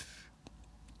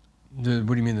 What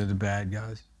do you mean they're the bad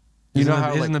guys? You know Isn't how,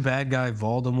 isn't like- the bad guy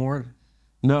Voldemort?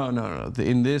 No.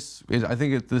 In this, I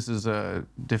think this is a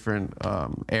different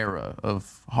era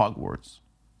of Hogwarts,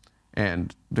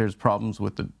 and there's problems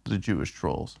with the Jewish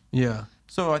trolls. Yeah.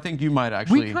 So I think you might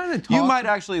actually, kinda you talked- might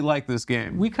actually like this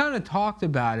game. We kind of talked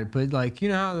about it, but like, you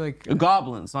know how like,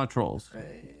 Goblins, not trolls.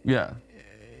 Yeah.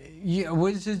 yeah,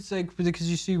 what is it like?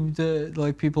 Because you see the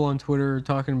like people on Twitter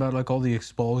talking about like all the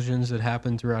expulsions that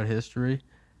happened throughout history.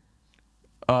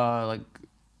 Like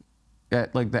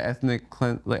the ethnic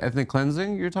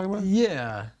cleansing you're talking about?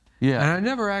 Yeah. Yeah. And I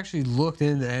never actually looked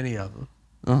into any of them.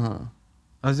 Uh-huh.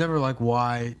 I was never like,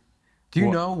 why? Do you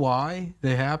What? know why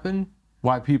they happened?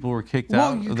 Why people were kicked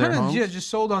Well, out you of their kind of homes? just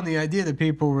sold on the idea that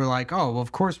people were like, oh, well,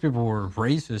 of course people were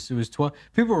racist. It was 12.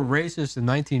 People were racist in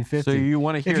 1950. So you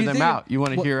want to hear them out. You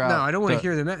want to hear out. No, I don't want to the-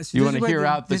 hear them out. See, You this want is to what hear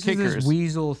out the this kickers. is this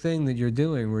weasel thing that you're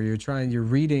doing where you're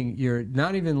reading, you're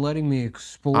not even letting me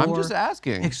explore. I'm just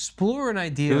asking. Explore an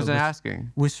idea It was an with,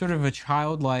 asking. with sort of a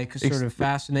childlike sort of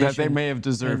fascination. That they may have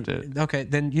deserved it. Okay,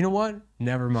 then you know what?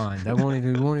 Never mind. I won't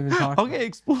even talk. Okay,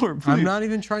 explore, please. I'm not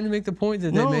even trying to make the point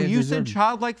that they No, may have you deserved said it.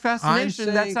 childlike fascination.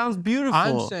 That saying- sounds beautiful.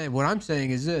 I'm saying what I'm saying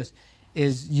is this: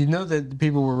 is you know that the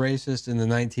people were racist in the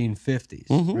 1950s,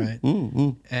 Mm-hmm,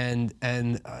 right?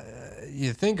 And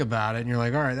you think about it, and you're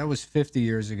like, all right, that was 50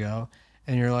 years ago,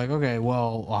 and you're like, okay,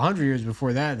 well, 100 years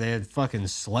before that, they had fucking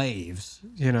slaves,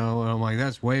 you know? And I'm like,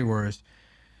 that's way worse.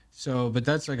 So, but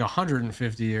that's like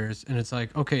 150 years, and it's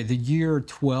like, okay, the year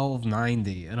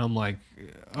 1290, and I'm like,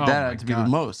 oh that my had to be God. the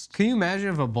most. Can you imagine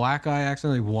if a black guy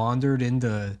accidentally wandered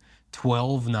into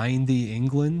 1290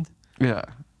 England? Yeah.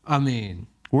 I mean,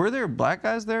 Were there black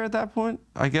guys there at that point?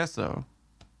 I guess so.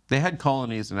 They had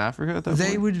colonies in Africa at that they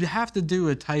point. would have to do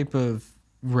a type of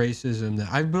racism that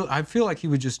I feel like he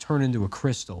would just turn into a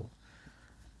crystal.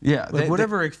 Yeah. Like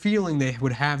whatever feeling they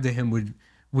would have to him would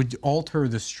alter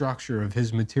the structure of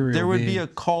his material. there would be being. a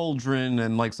cauldron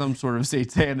and like some sort of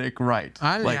satanic rite.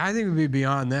 I like, think it would be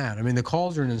beyond that. I mean, the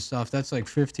cauldron and stuff, that's like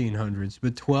 1500s.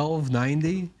 But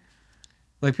 1290,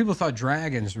 like people thought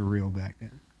dragons were real back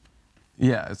then.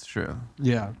 yeah, it's true.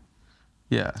 Yeah.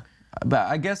 Yeah. But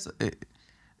I guess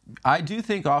I do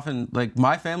think often, like,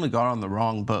 my family got on the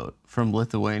wrong boat from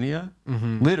Lithuania.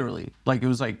 Mm-hmm. Literally. Like, it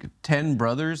was like 10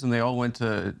 brothers and they all went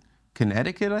to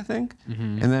Connecticut, I think.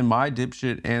 Mm-hmm. And then my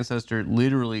dipshit ancestor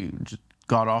literally just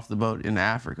got off the boat in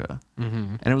Africa.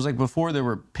 Mm-hmm. And it was like before there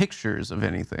were pictures of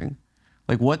anything.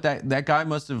 Like, what that guy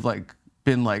must have, like,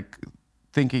 been, like,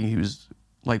 thinking he was,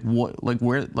 like, what, like,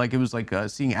 where, like, it was like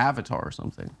seeing Avatar or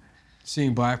something.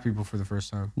 Seeing black people for the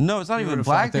first time. No, it's not You even would've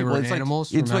black thought they people. were It's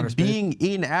animals like it's from outer like space? being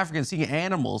in Africa and seeing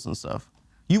animals and stuff.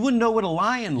 You wouldn't know what a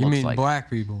lion You looks mean like. black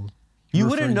people? You You're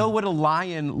wouldn't referring know to- what a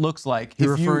lion looks like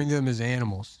You're if referring you. to them as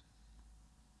animals.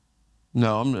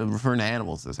 No, I'm referring to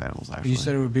animals as animals. Actually, You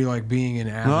said it would be like being an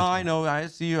no. Avatar. I know. I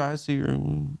see you. I see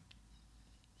you.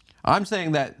 I'm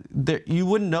saying that you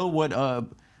wouldn't know what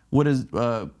is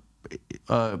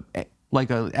like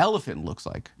an elephant looks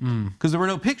like because there were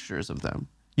no pictures of them.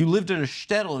 You lived in a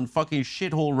shtetl in fucking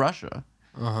shithole Russia.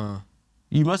 Uh-huh.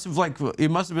 You must have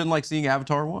it must have been like seeing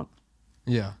Avatar 1.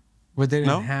 Yeah. But they didn't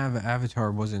No? have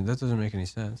Avatar, wasn't that doesn't make any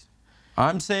sense.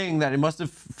 I'm saying that it must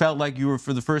have felt like you were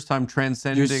for the first time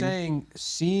transcending. You're saying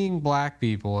seeing black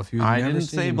people, if you've I never didn't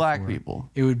seen say them black before, people.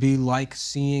 it would be like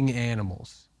seeing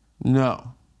animals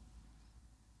No.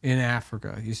 in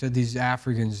Africa. You said these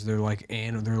Africans, they're like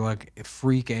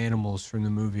freak animals from the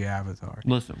movie Avatar.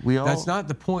 Listen, we all. That's not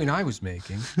the point I was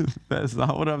making, That's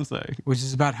not what I'm saying. which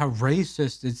is about how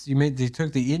racist it's. They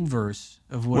took the inverse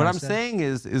of what What I I'm said. saying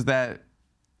is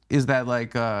that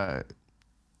like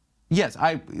yes,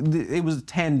 it was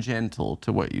tangential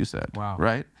to what you said. Wow.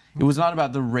 Right? It was not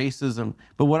about the racism.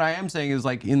 But what I am saying is,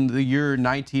 like, in the year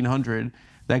 1900,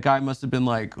 that guy must have been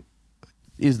like,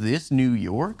 is this New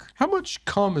York? How much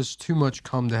cum is too much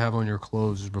cum to have on your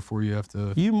clothes before you have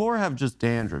to? You more have just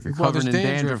dandruff. You're Well, covered in there's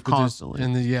dandruff but there's- constantly.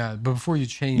 And yeah, but before you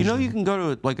change, You know, them, you can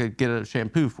go to get a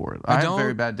shampoo for it. I have don't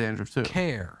very bad dandruff too.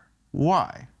 care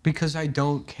Why? because I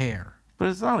don't care. But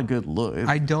it's not a good look.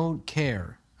 I don't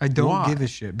care. I don't Why? give a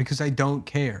shit because I don't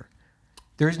care.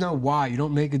 There's no why. You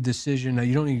don't make a decision.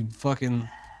 You don't need fucking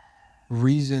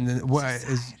reason. What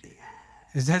is?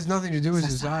 It has nothing to do with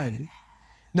society.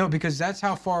 No, because that's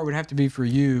how far it would have to be for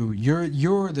you.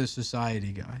 You're the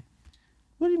society guy.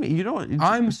 What do you mean? You don't.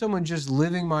 I'm someone just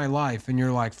living my life, and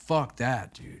you're like, fuck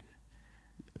that, dude.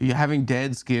 You having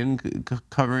dead skin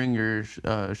covering your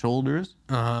shoulders.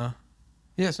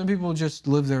 Yeah, some people just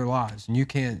live their lives, and you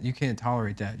can't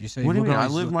tolerate that. You say, What do you "Look at mean? all I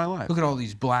these- live my life." Look at all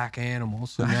these black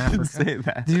animals in I Africa. didn't say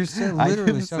that. You said I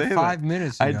literally didn't so say that. 5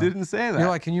 minutes ago. I didn't say that. You're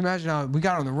like, can you imagine how we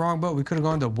got on the wrong boat? We could have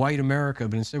gone to white America,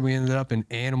 but instead we ended up in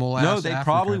animal ass No, they Africa.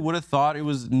 probably would have thought it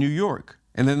was New York,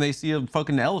 and then they see a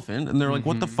fucking elephant, and they're like,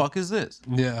 "What the fuck is this?"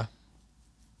 Yeah.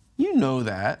 You know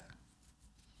that.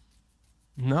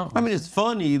 No. I mean, it's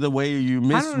funny the way you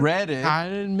misread it. I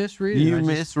didn't misread it. You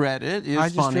misread it. It's I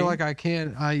just funny. feel like I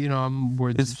can't. I'm.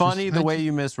 It's funny the way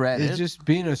you misread It's it. just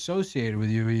being associated with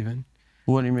you, even.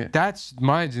 What do you mean? That's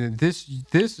my. This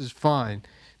is fine.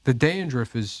 The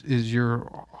dandruff is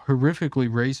your horrifically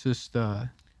racist.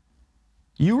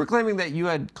 You were claiming that you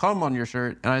had cum on your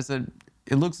shirt, and I said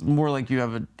it looks more like you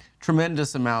have a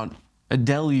tremendous amount, a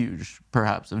deluge,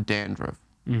 perhaps, of dandruff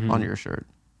on your shirt.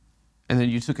 And then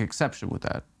you took exception with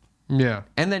that. Yeah.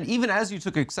 And then even as you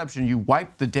took exception, you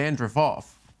wiped the dandruff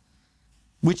off.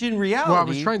 Which in reality, Well, I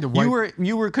was trying to wipe.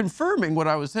 you were confirming what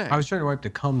I was saying. I was trying to wipe the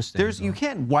cum stains. You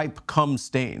can't wipe cum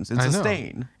stains. It's I a know.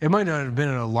 stain. It might not have been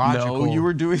a logical. No, you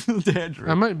were doing the dandruff.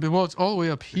 I might be. Well, it's all the way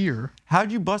up here.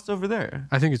 How'd you bust over there?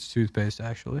 I think it's toothpaste,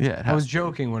 actually. Yeah, it I was has to be.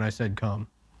 joking when I said cum.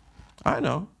 I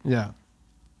know. Yeah.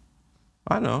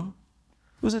 I know.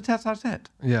 It was a tete-a-tete.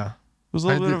 Yeah. It was a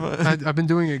little bit of a... I've been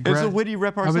doing It's a witty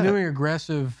repartee. I've been doing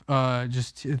aggressive,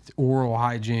 just oral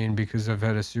hygiene because I've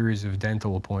had a series of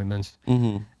dental appointments,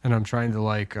 and I'm trying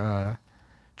to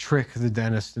trick the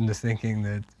dentist into thinking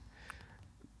that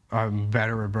I'm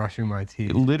better at brushing my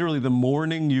teeth. Literally, the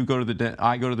morning you go to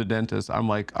I go to the dentist, I'm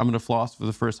like, I'm gonna floss for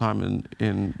the first time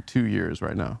in 2 years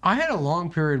right now. I had a long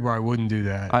period where I wouldn't do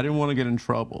that. I didn't want to get in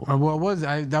trouble. Well,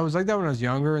 that was like that when I was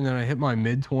younger, and then I hit my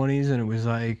mid-20s, and it was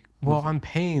like, well, I'm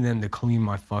paying them to clean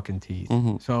my fucking teeth,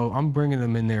 so I'm bringing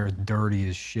them in there dirty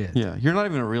as shit. Yeah, you're not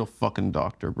even a real fucking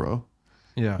doctor, bro.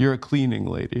 Yeah. You're a cleaning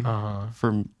lady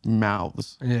for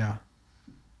mouths. Yeah.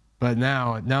 But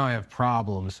now I have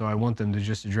problems, so I want them to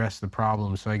just address the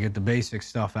problems, so I get the basic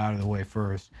stuff out of the way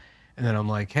first. And then I'm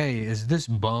like, hey, is this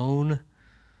bone?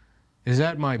 Is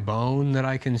that my bone that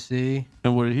I can see?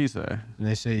 And what did he say? And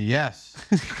they say, yes.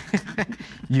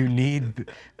 You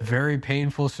need very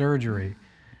painful surgery.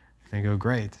 They go,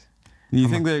 great. Do you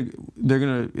think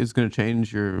it's gonna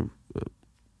change your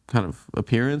kind of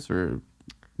appearance or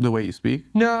the way you speak?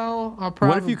 No, I'll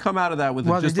probably... What if you come out of that with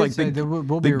Well, just they did like say there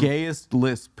will be the a- gayest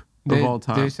lisp of all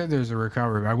time? They said there's a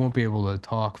recovery. I won't be able to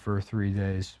talk for 3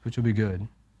 days, which will be good.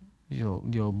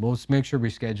 We'll make sure we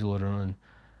schedule it on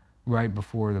right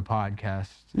before the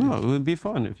podcast. No, it would be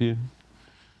fun if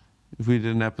we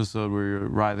did an episode where you're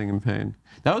writhing in pain.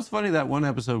 That was funny, that one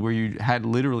episode where you had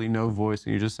literally no voice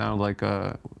and you just sounded like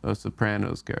a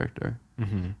Sopranos character.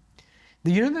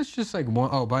 You know, that's just like one.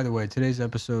 Oh, by the way, today's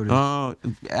episode is. Oh,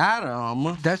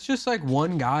 Adam. That's just like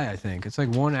one guy, I think. It's like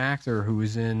one actor who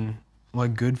was in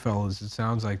like Goodfellas. It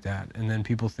sounds like that, and then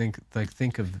people think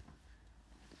of,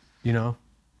 you know.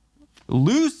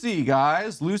 Lucy,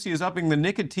 guys. Lucy is upping the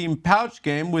nicotine pouch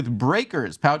game with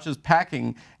breakers. Pouches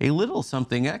packing a little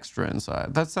something extra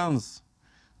inside. That sounds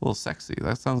a little sexy.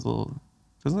 That sounds a little...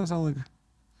 Doesn't that sound like...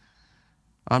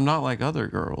 I'm not like other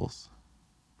girls.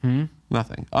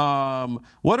 Nothing.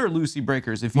 What are Lucy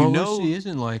breakers? If you know... Lucy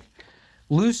isn't like...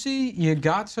 Lucy, you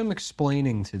got some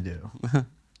explaining to do.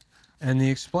 And the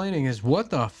explaining is, what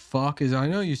the fuck is... I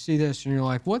know you see this and you're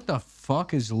like, what the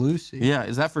fuck is Lucy? Yeah,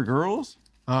 is that for girls?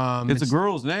 It's a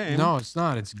girl's name. No, it's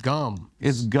not. It's gum.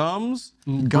 It's gums,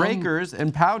 breakers,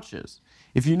 and pouches.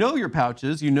 If you know your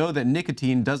pouches, you know that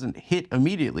nicotine doesn't hit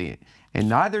immediately, and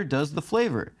neither does the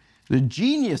flavor. The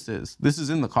geniuses, this is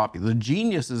in the copy, the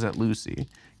geniuses at Lucy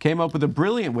came up with a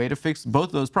brilliant way to fix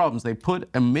both those problems. They put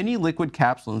a mini liquid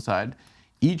capsule inside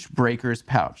each breaker's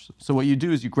pouch. So what you do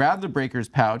is you grab the breaker's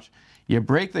pouch, you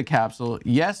break the capsule,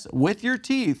 yes, with your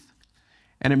teeth,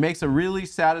 and it makes a really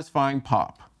satisfying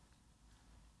pop.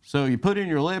 So you put it in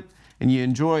your lip, and you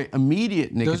enjoy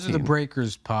immediate nicotine. Those are the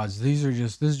breakers pods. This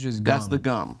is just gum. That's the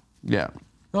gum. Yeah.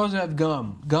 Those have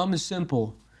gum. Gum is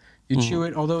simple. You chew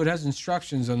it, although it has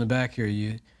instructions on the back here.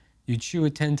 You chew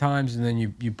it 10 times and then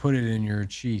you put it in your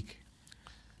cheek.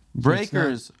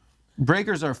 Breakers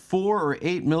are 4 or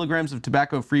 8 milligrams of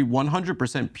tobacco-free,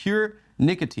 100% pure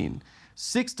nicotine.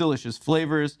 6 delicious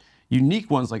flavors, unique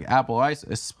ones like apple ice,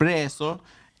 espresso,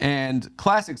 and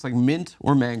classics like mint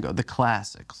or mango. The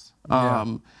classics.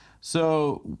 Yeah.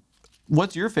 So,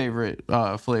 what's your favorite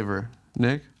flavor,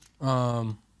 Nick?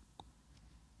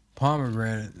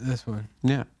 Pomegranate. This one.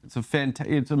 Yeah, it's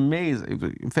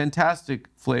amazing, fantastic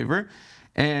flavor,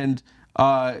 and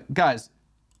guys.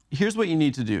 Here's what you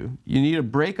need to do. You need to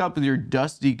break up with your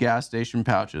dusty gas station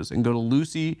pouches and go to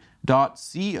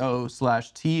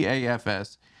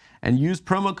lucy.co/TAFS and use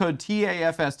promo code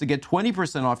TAFS to get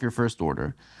 20% off your first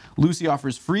order. Lucy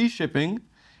offers free shipping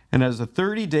and has a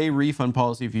 30-day refund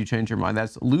policy if you change your mind.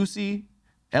 That's Lucy,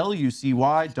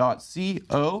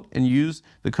 LUCY.co, and use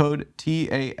the code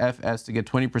TAFS to get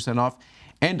 20% off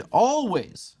and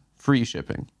always free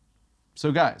shipping.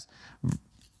 So guys,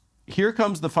 here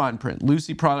comes the fine print.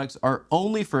 Lucy products are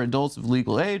only for adults of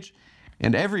legal age,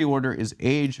 and every order is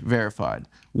age verified.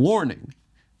 Warning,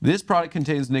 this product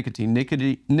contains nicotine.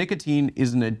 Nicotine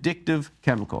is an addictive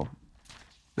chemical.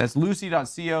 That's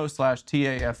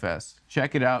lucy.co/TAFS.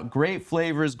 Check it out. Great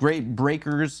flavors, great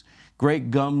breakers,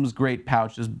 great gums, great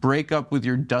pouches. Break up with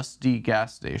your dusty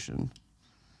gas station.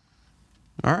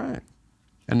 All right.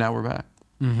 And now we're back.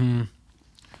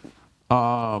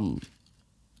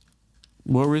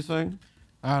 What were we saying?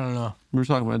 I don't know. We were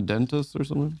talking about dentists or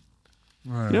something.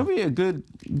 I don't You know, be a good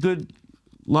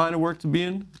line of work to be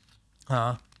in.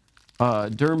 Huh?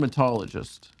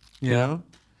 Dermatologist. You Yeah. know,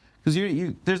 because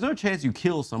there's no chance you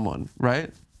kill someone,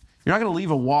 right? You're not gonna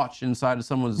leave a watch inside of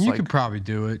someone's. You could probably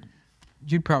do it.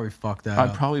 You'd probably fuck that I'd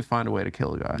up. probably find a way to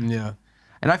kill a guy. Yeah.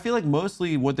 And I feel like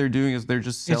mostly what they're doing is they're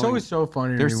just selling. It's always so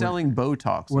funny. They're to me selling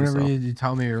Botox. Whenever and you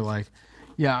tell me you're like,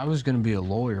 yeah, I was gonna be a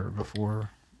lawyer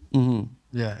before.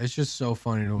 Yeah, it's just so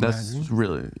funny to That's imagine.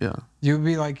 really, yeah. You'd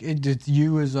be like, you'd be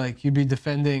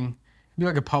defending, you'd be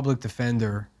like a public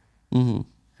defender. And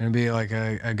it'd be like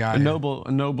a guy. A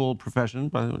noble profession,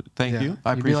 by the way. Thank you.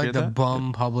 I You'd be appreciate like the that.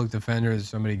 bum public defender that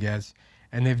somebody gets,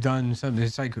 and they've done something.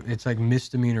 It's like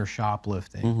misdemeanor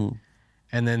shoplifting,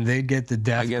 and then they'd get the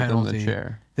death I get penalty. them the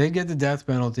chair. They'd get the death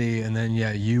penalty, and then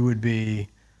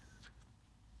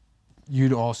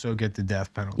you'd also get the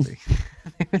death penalty.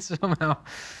 Somehow,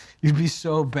 you'd be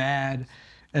so bad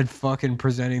at fucking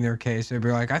presenting their case. They'd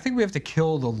be like, I think we have to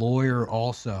kill the lawyer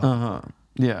also.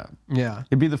 Yeah. Yeah.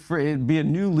 It'd be a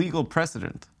new legal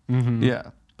precedent.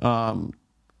 Yeah.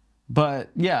 But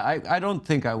yeah, I don't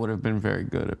think I would have been very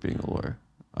good at being a lawyer.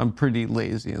 I'm pretty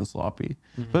lazy and sloppy.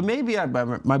 But maybe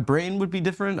my brain would be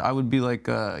different. I would be like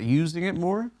using it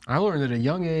more. I learned at a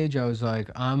young age, I was like,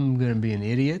 I'm going to be an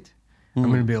idiot. I'm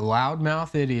going to be a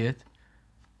loudmouth idiot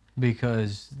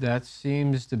because that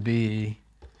seems to be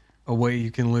a way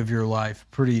you can live your life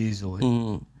pretty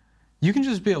easily. You can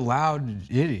just be a loud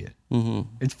idiot.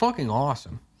 It's fucking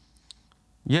awesome.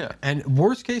 Yeah. And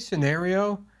worst case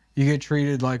scenario, you get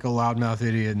treated like a loudmouth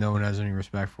idiot. No one has any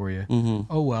respect for you.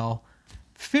 Oh, well.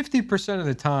 50% of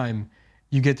the time,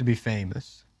 you get to be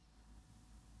famous.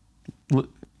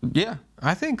 Yeah.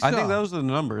 I think so. I think those are the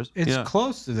numbers. It's yeah.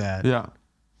 close to that. Yeah.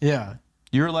 Yeah.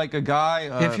 You're like a guy.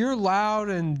 If you're loud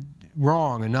and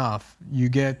wrong enough, you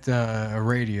get a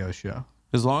radio show.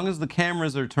 As long as the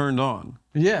cameras are turned on.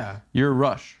 Yeah. You're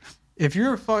Rush. If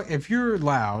you're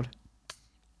loud,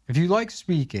 if you like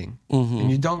speaking,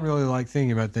 and you don't really like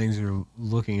thinking about things or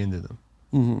looking into them,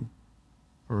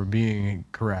 or being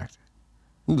correct.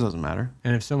 It doesn't matter.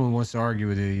 And if someone wants to argue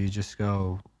with you, you just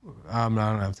go, I don't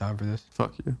have time for this.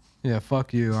 Fuck you. Yeah,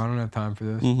 fuck you. I don't have time for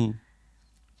this.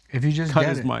 If you just Cut get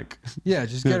his it, mic. yeah,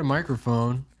 just get a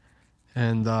microphone,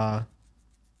 and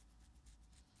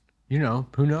you know,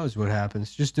 who knows what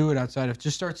happens. Just do it outside of.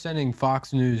 Just start sending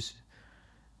Fox News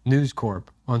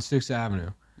Corp on 6th Avenue.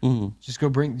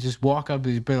 Just walk up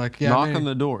and be like, yeah. Knock on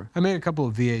the door. I made a couple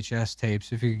of VHS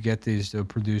tapes. If you could get these to a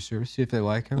producer, see if they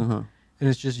like them. And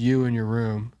it's just you in your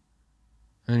room,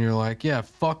 and you're like, yeah,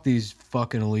 fuck these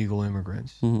fucking illegal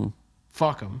immigrants.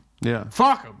 Fuck them. Yeah.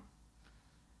 Fuck them.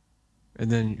 And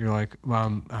then you're like,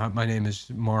 well, my name is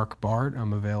Mark Bart.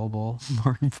 I'm available.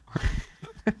 Mark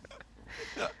Bart.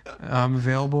 I'm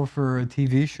available for a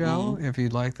TV show. If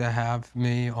you'd like to have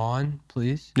me on,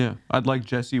 please. Yeah. I'd like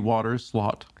Jesse Waters'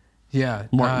 slot. Yeah.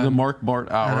 The Mark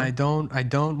Bart hour. And I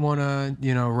don't want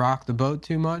to, rock the boat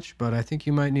too much, but I think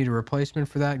you might need a replacement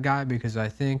for that guy because I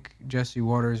think Jesse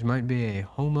Waters might be a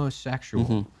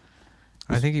homosexual.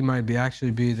 I think he might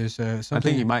actually be. There's something. I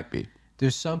think he might be.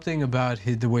 There's something about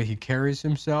the way he carries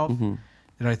himself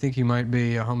that I think he might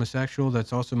be a homosexual.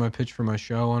 That's also my pitch for my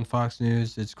show on Fox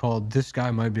News. It's called "This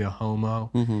Guy Might Be a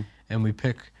Homo," and we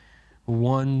pick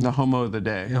one. The homo of the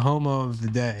day. The homo of the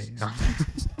day.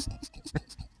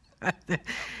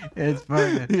 It's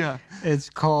fucking, Yeah. It's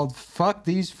called "Fuck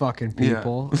These Fucking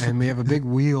People," and we have a big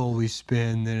wheel we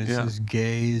spin, and it says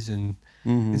gays and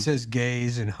it says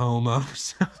gays and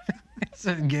homos. It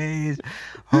says gays,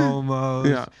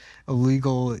 homos,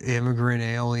 illegal immigrant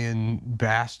alien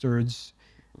bastards,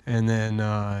 and then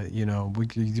you know, we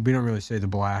don't really say the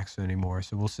blacks anymore,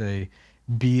 so we'll say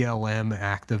BLM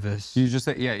activists. You just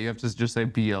say you have to just say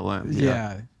BLM.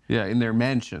 Yeah. Yeah, in their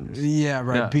mansions. Yeah,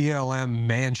 right. Yeah. BLM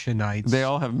mansionites. They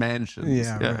all have mansions.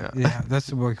 Yeah, right. Yeah,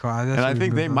 that's what we call it. And I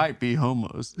think they might be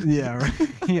homos. Yeah,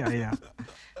 right. Yeah.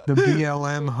 The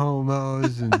BLM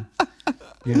homos and,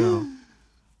 you know.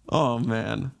 Oh,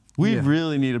 man. We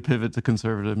really need to pivot to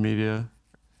conservative media.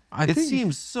 It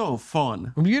seems so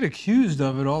fun. We get accused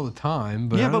of it all the time.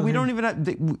 But but we don't even have,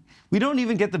 we don't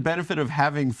even get the benefit of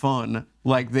having fun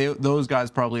like those guys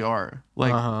probably are.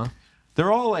 Like,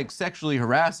 they're all like sexually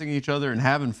harassing each other and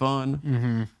having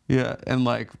fun. Yeah, and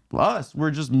like us,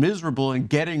 we're just miserable and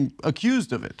getting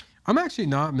accused of it. I'm actually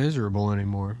not miserable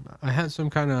anymore. I had some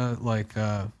kind of like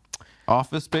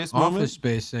office space moment? Office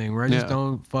space thing where I just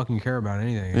don't fucking care about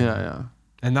anything anymore. Yeah.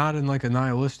 And not in like a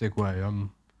nihilistic way.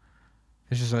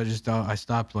 It's just I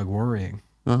stopped like worrying.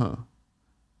 What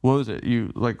was it?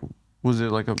 Was it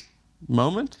like a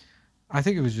moment? I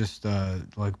think it was just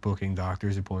like booking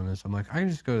doctor's appointments. I'm like, I can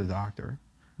just go to the doctor.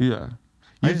 Yeah.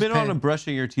 You've been on a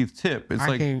brushing your teeth tip. It's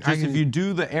if you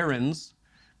do the errands,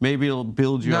 maybe it'll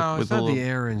build you up with a little... No, it's not the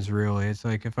errands really. It's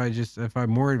like if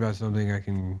I'm worried about something, I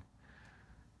can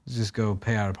just go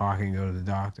pay out of pocket and go to the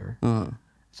doctor.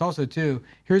 It's also too,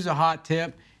 here's a hot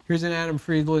tip. Here's an Adam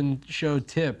Friedland show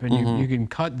tip, and you can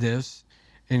cut this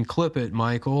and clip it,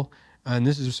 Michael. And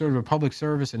this is sort of a public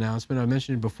service announcement. I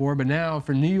mentioned it before, but now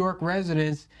for New York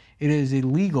residents, it is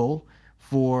illegal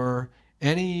for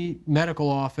any medical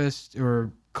office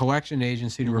or collection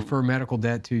agency to refer medical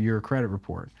debt to your credit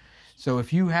report. So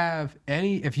if you live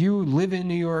in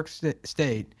New York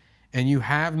State and you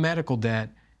have medical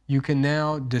debt, you can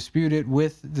now dispute it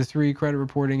with the 3 credit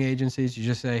reporting agencies. You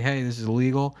just say, hey, this is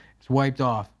illegal. It's wiped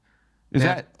off. Is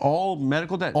that all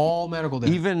medical debt? All medical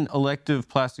debt. Even elective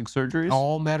plastic surgeries?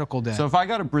 All medical debt. So if I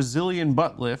got a Brazilian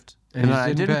butt lift and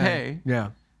I didn't pay,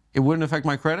 it wouldn't affect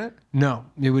my credit? No.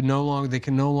 It would no longer, they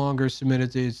can no longer submit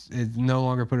it to, it no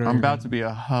longer put it on I'm about to be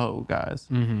a hoe, guys.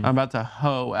 I'm about to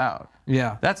hoe out.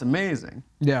 Yeah. That's amazing.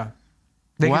 Yeah.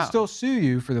 They can still sue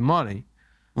you for the money.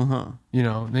 You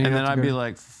know, and then I'd be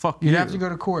like, fuck you. You'd have to go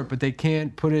to court, but they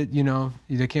can't put it, you know,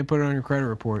 they can't put it on your credit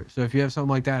report. So if you have something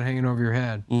like that hanging over your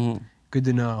head, good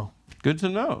to know. Good to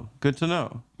know. Good to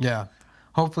know. Yeah.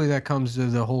 Hopefully that comes to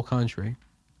the whole country.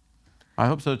 I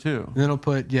hope so too. And then it'll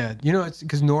put, you know, it's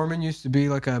because Norman used to be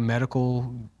like a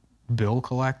medical bill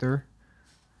collector.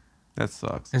 That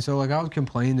sucks. And so like I would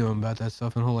complain to him about that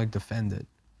stuff and he'll like defend it.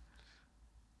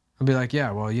 I'd be like,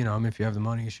 yeah, well, you know, I mean, if you have the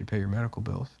money, you should pay your medical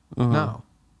bills.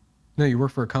 No, you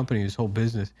work for a company whose whole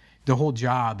business, the whole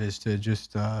job is to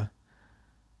just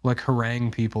like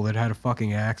harangue people that had a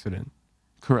fucking accident.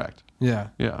 Correct. Yeah.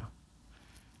 Yeah.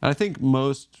 And I think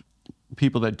most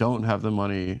people that don't have the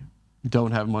money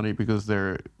don't have money because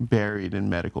they're buried in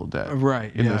medical debt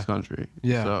in this country.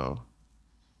 Yeah.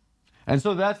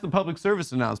 So that's the public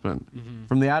service announcement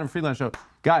from the Adam Friedland Show.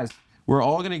 Guys, we're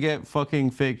all going to get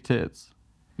fucking fake tits.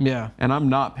 Yeah. And I'm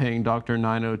not paying Dr.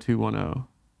 90210.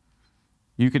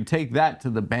 You could take that to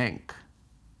the bank.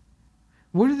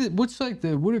 What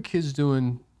are kids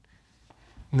doing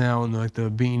now in like the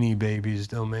Beanie Babies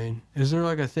domain? Is there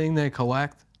like a thing they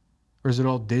collect, or is it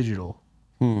all digital?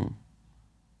 Was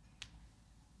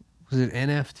it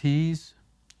NFTs?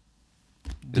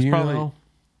 Do you know?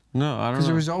 No, I don't know. Because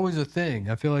there was always a thing.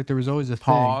 I feel like there was always a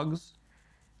thing. Pogs?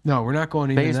 No, we're not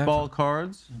going even baseball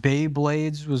cards?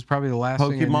 Beyblades was probably the last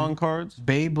thing. Pokemon cards?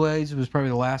 Beyblades was probably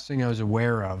the last thing I was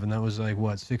aware of, and that was like,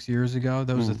 what, 6 years ago?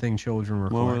 That was the thing children were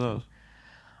collecting. What were those?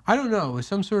 I don't know. It was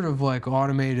some sort of like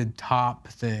automated top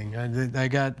thing. I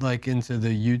got like into the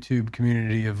YouTube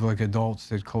community of like adults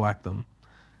that collect them.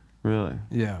 Really?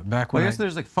 Yeah. Back when I guess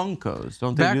there's like Funkos,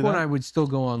 don't they? Back when I would still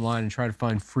go online and try to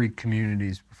find freak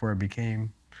communities before I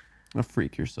became a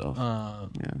freak yourself.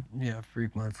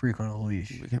 Freak on a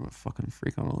leash. You became a fucking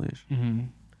freak on a leash.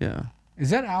 Yeah.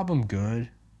 Is that album good?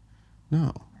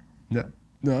 No.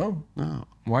 No.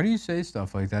 Why do you say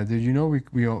stuff like that? Did you know we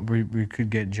could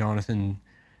get Jonathan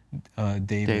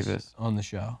Davis on the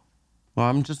show? Well,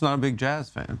 I'm just not a big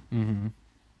jazz fan.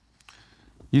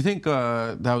 You think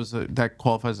that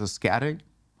qualifies as scatting?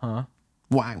 Huh?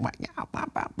 Yeah, isn't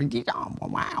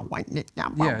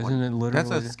it literally?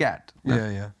 That's a scat.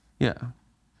 Yeah. Yeah.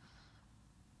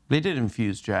 They did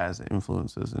infuse jazz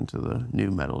influences into the new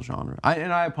metal genre.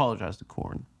 I apologize to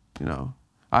Korn. You know,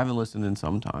 I haven't listened in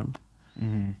some time.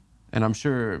 Mm-hmm. And I'm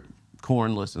sure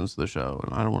Korn listens to the show,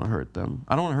 and I don't want to hurt them.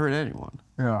 I don't want to hurt anyone.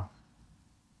 Yeah.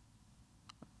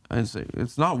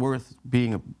 It's not worth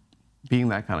being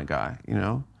that kind of guy, you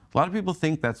know? A lot of people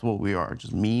think that's what we are,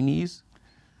 just meanies.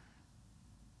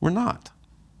 We're not.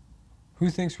 Who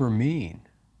thinks we're mean?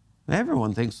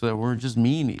 Everyone thinks that we're just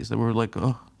meanies, that we're like,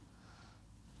 oh,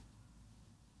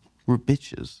 we're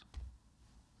bitches.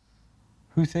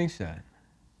 Who thinks that?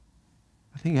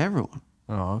 I think everyone.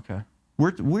 Oh, okay.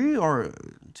 We are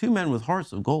two men with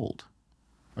hearts of gold.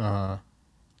 Uh-huh.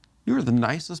 You are the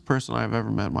nicest person I've ever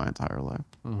met in my entire life.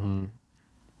 Mm-hmm.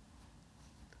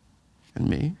 And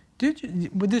me? Did you,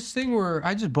 with this thing where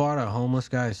I just bought a homeless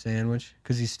guy a sandwich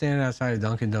because he's standing outside of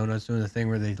Dunkin' Donuts doing the thing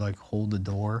where they like hold the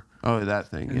door. Oh, that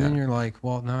thing, and then you're like,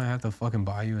 well, now I have to fucking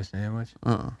buy you a sandwich.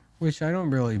 Which I don't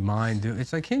really mind doing.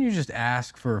 It's like, can't you just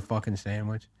ask for a fucking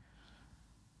sandwich?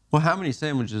 Well, how many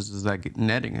sandwiches is that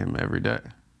netting him every day?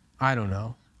 I don't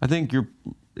know. I think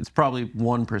it's probably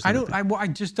 1%. I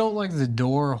just don't like the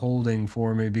door holding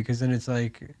for me because then it's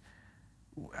like,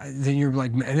 then you're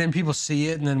like, and then people see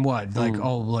it and then what? Like,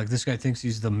 oh, like this guy thinks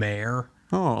he's the mayor.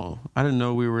 Oh, I didn't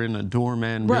know we were in a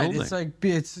doorman building. Right, it's like,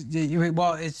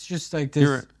 well, it's just like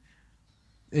this.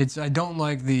 I don't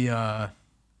like the,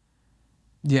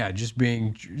 just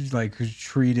being like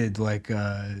treated like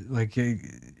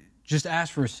just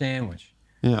ask for a sandwich.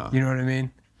 Yeah. You know what I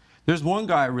mean? There's one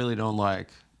guy I really don't like,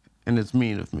 and it's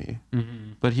mean of me.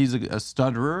 Mm-hmm. But he's a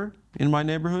stutterer in my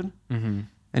neighborhood, and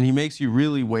he makes you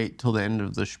really wait till the end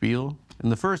of the spiel.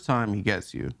 And the first time he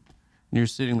gets you, and you're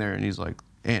sitting there, and he's like,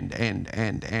 and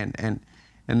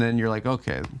then you're like,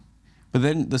 okay. But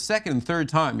then the second and third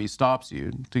time he stops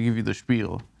you to give you the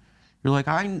spiel, you're like,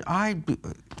 I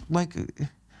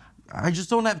just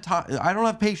don't have time. I don't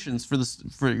have patience for this.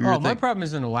 For your thing. My problem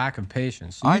isn't a lack of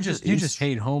patience. You just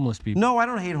hate homeless people. No, I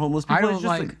don't hate homeless people.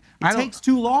 It takes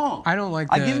too long. I don't like.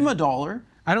 I give him $1.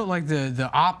 I don't like the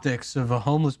optics of a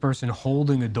homeless person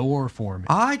holding a door for me.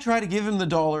 I try to give him the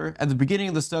 $1 at the beginning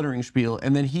of the stuttering spiel,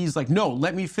 and then he's like, "No,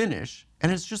 let me finish."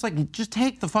 And it's just like, just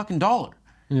take the fucking $1.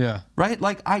 Yeah. Right?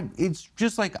 Like it's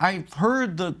just like I've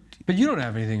heard the. But you don't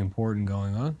have anything important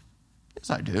going on. Yes,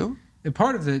 I do. And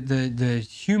part of the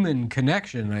human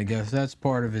connection, I guess, that's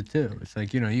part of it too. It's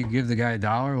like, you give the guy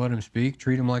 $1, let him speak,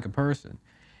 treat him like a person.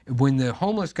 When the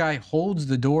homeless guy holds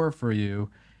the door for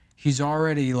you, he's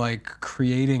already like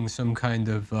creating some kind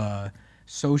of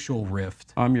social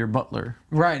rift. I'm your butler.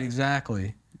 Right,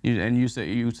 exactly. You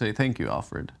say thank you,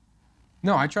 Alfred.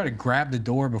 No, I try to grab the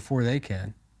door before they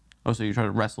can. Oh, so you try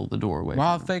to wrestle the door away? Well,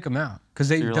 I'll fake them out because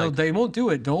they won't do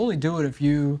it. They'll only do it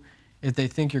if they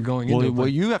think you're going into it.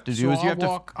 What you have to do is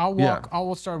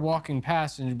I'll start walking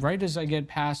past, and right as I get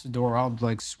past the door, I'll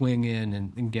like swing in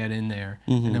and get in there,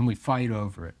 and then we fight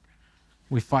over it.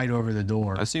 We fight over the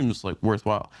door. That seems like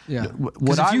worthwhile. Yeah.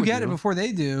 Because if you get it before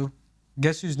they do,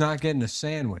 guess who's not getting a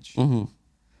sandwich? Mm-hmm.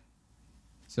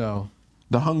 So.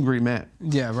 The hungry man.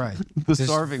 Yeah, right. The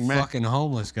starving man. Fucking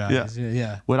homeless guys.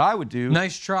 Yeah. What I would do.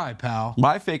 Nice try, pal.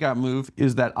 My fake out move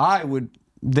is that I would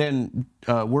then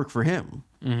work for him.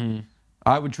 Mm-hmm.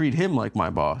 I would treat him like my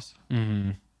boss.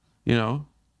 Mm-hmm. You know,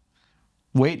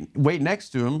 wait next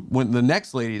to him when the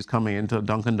next lady is coming into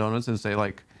Dunkin' Donuts and say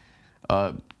like,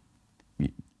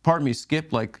 "Pardon me,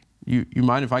 Skip. Like, you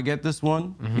mind if I get this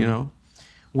one?" Mm-hmm. You know.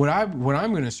 What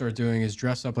I'm going to start doing is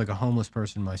dress up like a homeless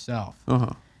person myself,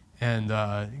 and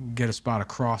get a spot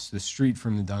across the street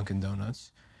from the Dunkin'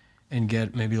 Donuts, and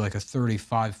get maybe like a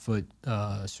 35-foot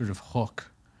sort of hook.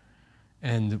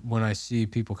 And when I see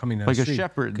people coming down the street, like a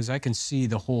shepherd, because I can see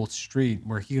the whole street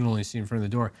where he can only see in front of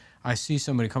the door. I see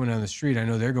somebody coming down the street. I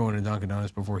know they're going to Dunkin'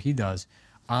 Donuts before he does.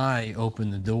 I open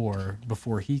the door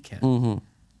before he can. Mm-hmm.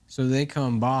 So they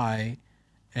come by,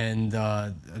 and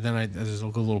then there's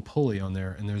like a little pulley on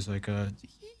there, and there's like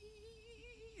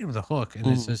with a hook, and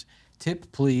it says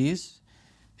 "tip, please."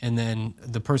 And then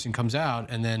the person comes out,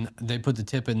 and then they put the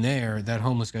tip in there. That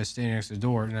homeless guy's standing next to the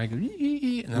door, and I go,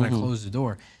 and then I close the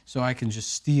door. So I can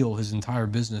just steal his entire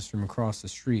business from across the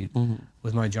street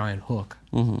with my giant hook.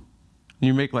 Mm-hmm.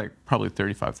 You make like probably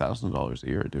 $35,000 a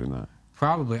year doing that.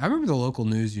 Probably. I remember the local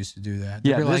news used to do that.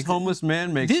 Yeah, They'd this be like, homeless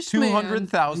man makes this man-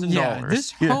 $200,000. Yeah,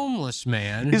 this homeless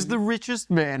man is the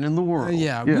richest man in the world.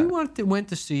 we went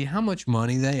to see how much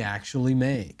money they actually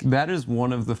make. That is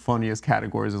one of the funniest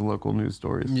categories of local news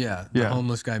stories. Yeah, the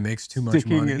homeless guy makes too much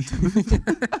Sticking money.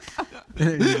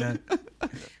 Yeah.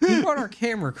 We brought our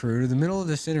camera crew to the middle of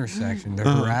this intersection to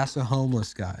harass a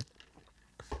homeless guy.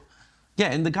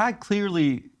 Yeah, and the guy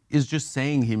clearly is just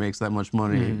saying he makes that much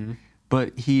money,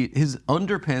 but his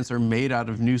underpants are made out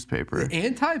of newspaper. The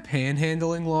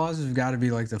anti-panhandling laws have got to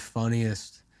be like the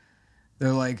funniest.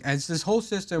 They're like, it's this whole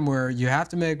system where you have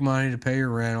to make money to pay your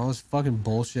rent, all this fucking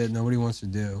bullshit nobody wants to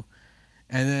do.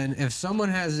 And then if someone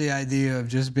has the idea of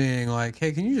just being like,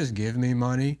 hey, can you just give me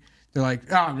money? They're like,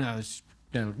 oh, no,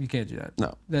 you can't do that.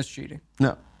 No. That's cheating.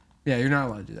 No. Yeah, you're not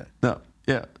allowed to do that. No.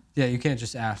 Yeah. Yeah, you can't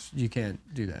just ask. You can't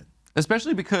do that.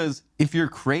 Especially because if you're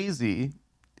crazy,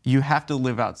 you have to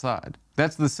live outside.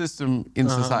 That's the system in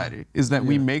society, is that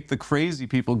we make the crazy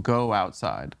people go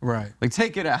outside. Right. Like,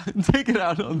 take it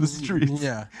out on the streets.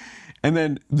 Yeah. And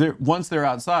then once they're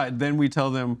outside, then we tell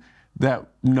them that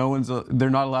they're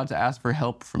not allowed to ask for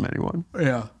help from anyone.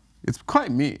 Yeah. It's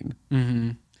quite mean.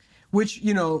 Which,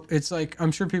 it's like,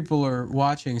 I'm sure people are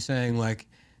watching saying, like,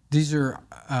 these are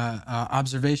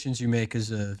observations you make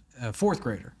as a fourth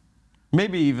grader.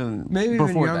 Maybe even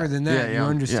younger than that. Yeah, you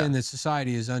understand that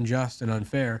society is unjust and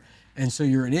unfair, and so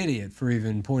you're an idiot for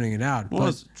even pointing it out. Well, but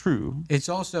it's true. It's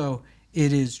also,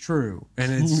 it is true,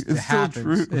 and it Still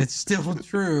happens. true. It's still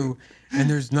true, and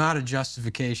there's not a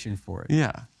justification for it.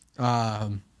 Yeah.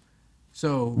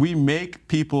 So We make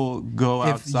people go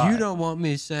outside. if you don't want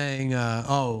me saying,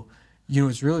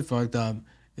 what's really fucked up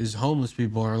is homeless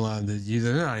people are allowed to,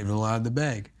 they're not even allowed to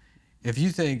beg. If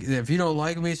you don't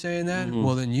like me saying that,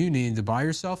 well, then you need to buy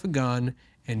yourself a gun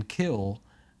and kill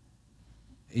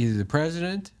either the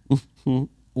president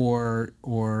or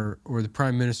the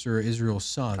prime minister of Israel's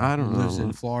son. I don't who lives know.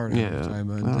 in Florida. Yeah, I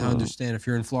understand if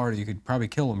you're in Florida, you could probably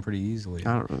kill him pretty easily.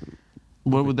 I don't know.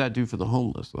 What would that do for the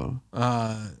homeless, though?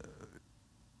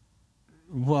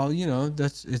 Well,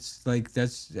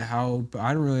 that's how,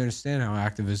 I don't really understand how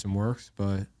activism works,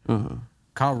 but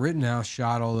Kyle Rittenhouse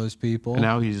shot all those people. And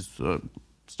now he's a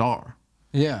star.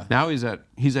 Yeah. Now he's at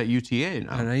UTA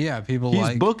now. And people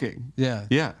He's booking. Yeah.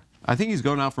 Yeah. I think he's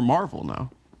going out for Marvel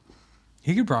now.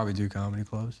 He could probably do comedy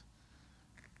clubs.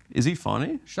 Is he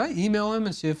funny? Should I email him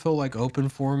and see if he'll open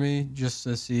for me just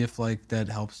to see if that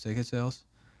helps ticket sales?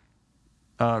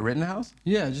 Rittenhouse?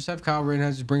 Yeah, just have Kyle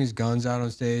Rittenhouse just bring his guns out on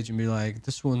stage and be like,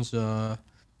 this one's an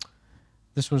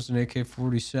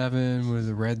AK-47 with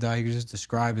a red dot. He could just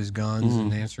describe his guns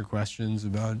and answer questions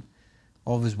about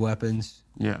all of his weapons.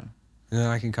 Yeah. And then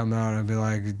I can come out and be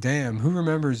like, damn, who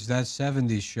remembers that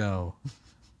 70s show?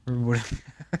 Or what?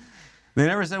 They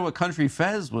never said what country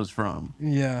Fez was from.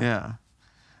 Yeah.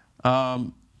 Yeah.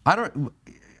 I don't.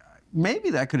 Maybe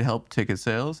that could help ticket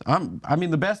sales. I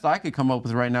mean, the best I could come up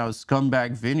with right now is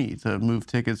Scumbag Vinny to move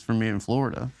tickets for me in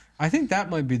Florida. I think that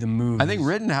might be the move. I think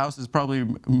Rittenhouse is probably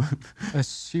a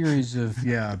series of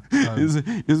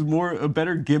is more a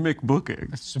better gimmick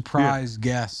booking. Surprise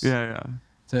guests. Yeah.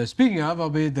 So speaking of, I'll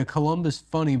be at the Columbus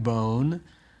Funny Bone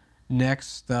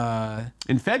next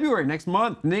in February next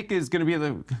month. Nick is going to be at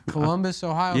the Columbus,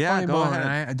 Ohio Funny go Bone.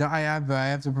 ahead. And I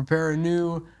have to prepare a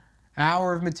new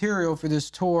hour of material for this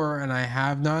tour, and I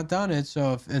have not done it.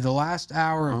 So if the last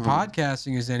hour of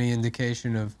podcasting is any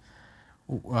indication of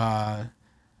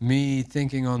me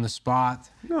thinking on the spot,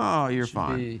 no, you're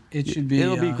fine. It should be.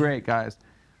 It'll be great, guys.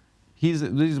 He's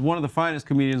one of the finest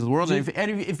comedians in the world. And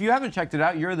if you haven't checked it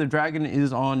out, You're the Dragon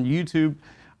is on YouTube,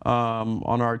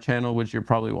 on our channel, which you're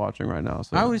probably watching right now.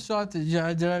 So I always thought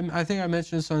that. I think I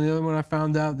mentioned this on the other one. I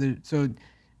found out that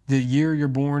the year you're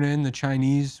born in, the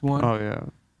Chinese one. Oh yeah.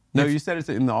 No, you said it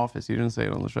in the office. You didn't say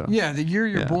it on the show. Yeah, the year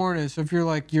you're born in. So if you're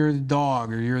the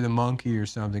dog or you're the monkey or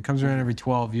something, it comes around every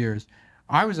 12 years.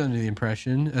 I was under the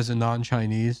impression, as a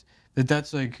non-Chinese,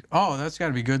 that's like, oh, that's got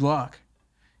to be good luck.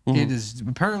 It is.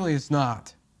 Apparently, it's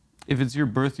not. If it's your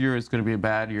birth year, it's going to be a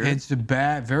bad year. It's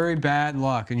very bad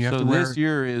luck, and you have to wear. This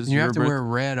year is. You have to wear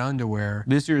red underwear.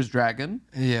 This year is Dragon.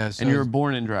 Yeah, so and you were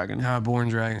born in Dragon. Born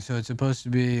Dragon. So it's supposed to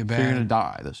be a bad. So you're going to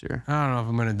die this year. I don't know if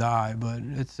I'm going to die, but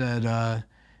it said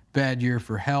bad year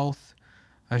for health.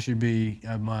 I should be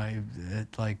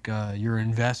your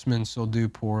investments will do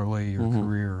poorly. Your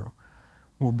career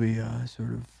will be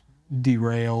sort of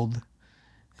derailed,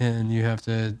 and you have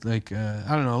to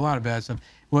I don't know, a lot of bad stuff.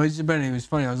 Well, but anyway, it was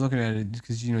funny. I was looking at it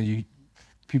because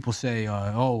people say,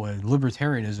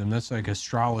 libertarianism, that's like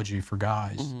astrology for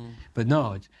guys. But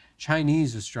no,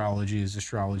 Chinese astrology is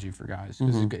astrology for guys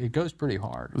because it goes pretty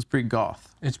hard. It's pretty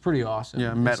goth. It's pretty awesome. Yeah,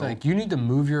 It's metal. like, you need to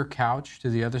move your couch to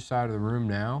the other side of the room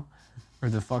now, or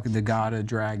the god of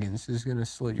dragons is going to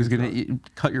slit your He's gonna throat.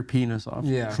 cut your penis off.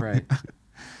 Yeah, right.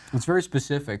 It's very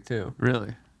specific, too.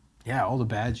 Really? Yeah, all the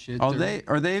bad shit. Are they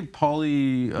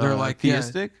They're like, yeah.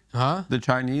 theistic? Huh? The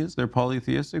Chinese, they're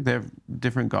polytheistic. They have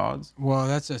different gods. Well,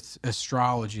 that's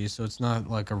astrology, so it's not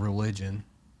like a religion.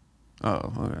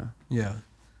 Oh, okay. Yeah.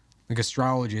 Like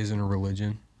astrology isn't a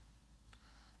religion.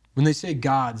 When they say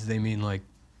gods, they mean like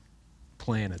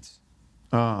planets.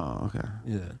 Oh, okay.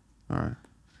 Yeah. All right.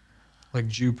 Like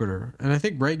Jupiter. And I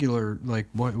think regular, like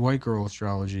white girl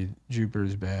astrology,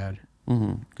 Jupiter's bad.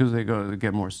 Because they go to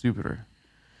get more stupider.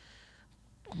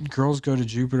 Girls go to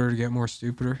Jupiter to get more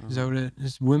stupider. Is that what it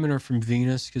is? Women are from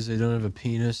Venus because they don't have a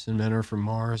penis, and men are from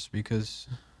Mars because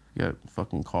You got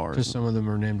fucking cars. some of them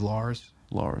are named Lars.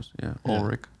 Lars, yeah. Yeah.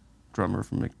 Ulrich, drummer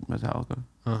from Metallica.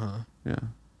 Uh-huh. Yeah.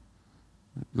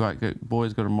 Like,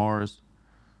 boys go to Mars.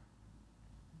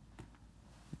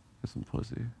 Get some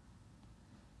pussy.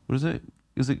 What is it?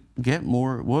 Is it get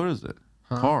more? What is it?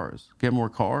 Cars. Get more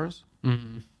cars?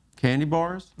 Mm-hmm. Candy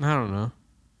bars? I don't know.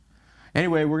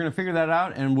 Anyway, we're gonna figure that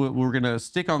out, and we're gonna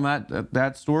stick on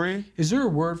that story. Is there a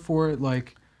word for it?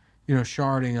 Like,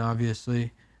 sharding,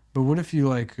 obviously. But what if you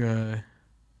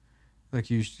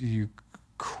you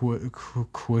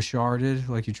quisharded,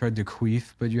 like you tried to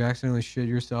queef, but you accidentally shit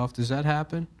yourself? Does that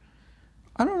happen?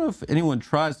 I don't know if anyone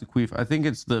tries to queef. I think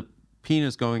it's the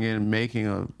penis going in and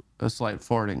making a slight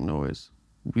farting noise.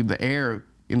 The air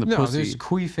in the No, pussy. there's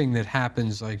queefing that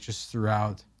happens like just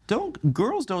throughout.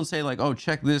 Girls don't say like, oh,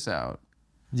 check this out.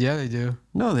 Yeah, they do.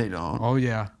 No, they don't. Oh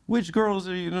yeah. Which girls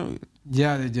are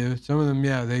Yeah, they do. Some of them,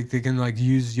 yeah, they can like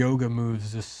use yoga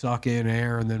moves to suck in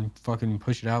air and then fucking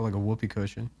push it out like a whoopee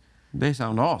cushion. They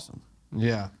sound awesome.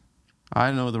 Yeah.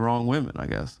 I know the wrong women, I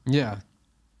guess. Yeah.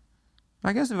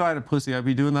 I guess if I had a pussy, I'd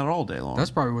be doing that all day long.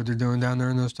 That's probably what they're doing down there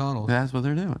in those tunnels. That's what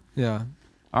they're doing. Yeah.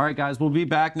 All right, guys, we'll be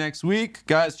back next week.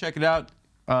 Guys, check it out.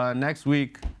 Next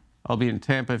week, I'll be in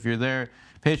Tampa if you're there.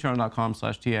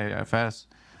 Patreon.com/TAFS.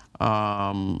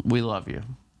 We love you.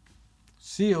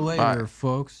 See you later, Bye.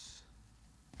 folks.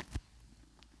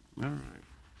 All right.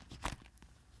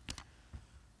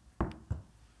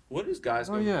 What is guys?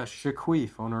 Oh yeah,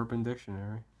 shaqueef on Urban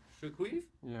Dictionary. Shaqueef?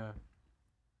 Yeah.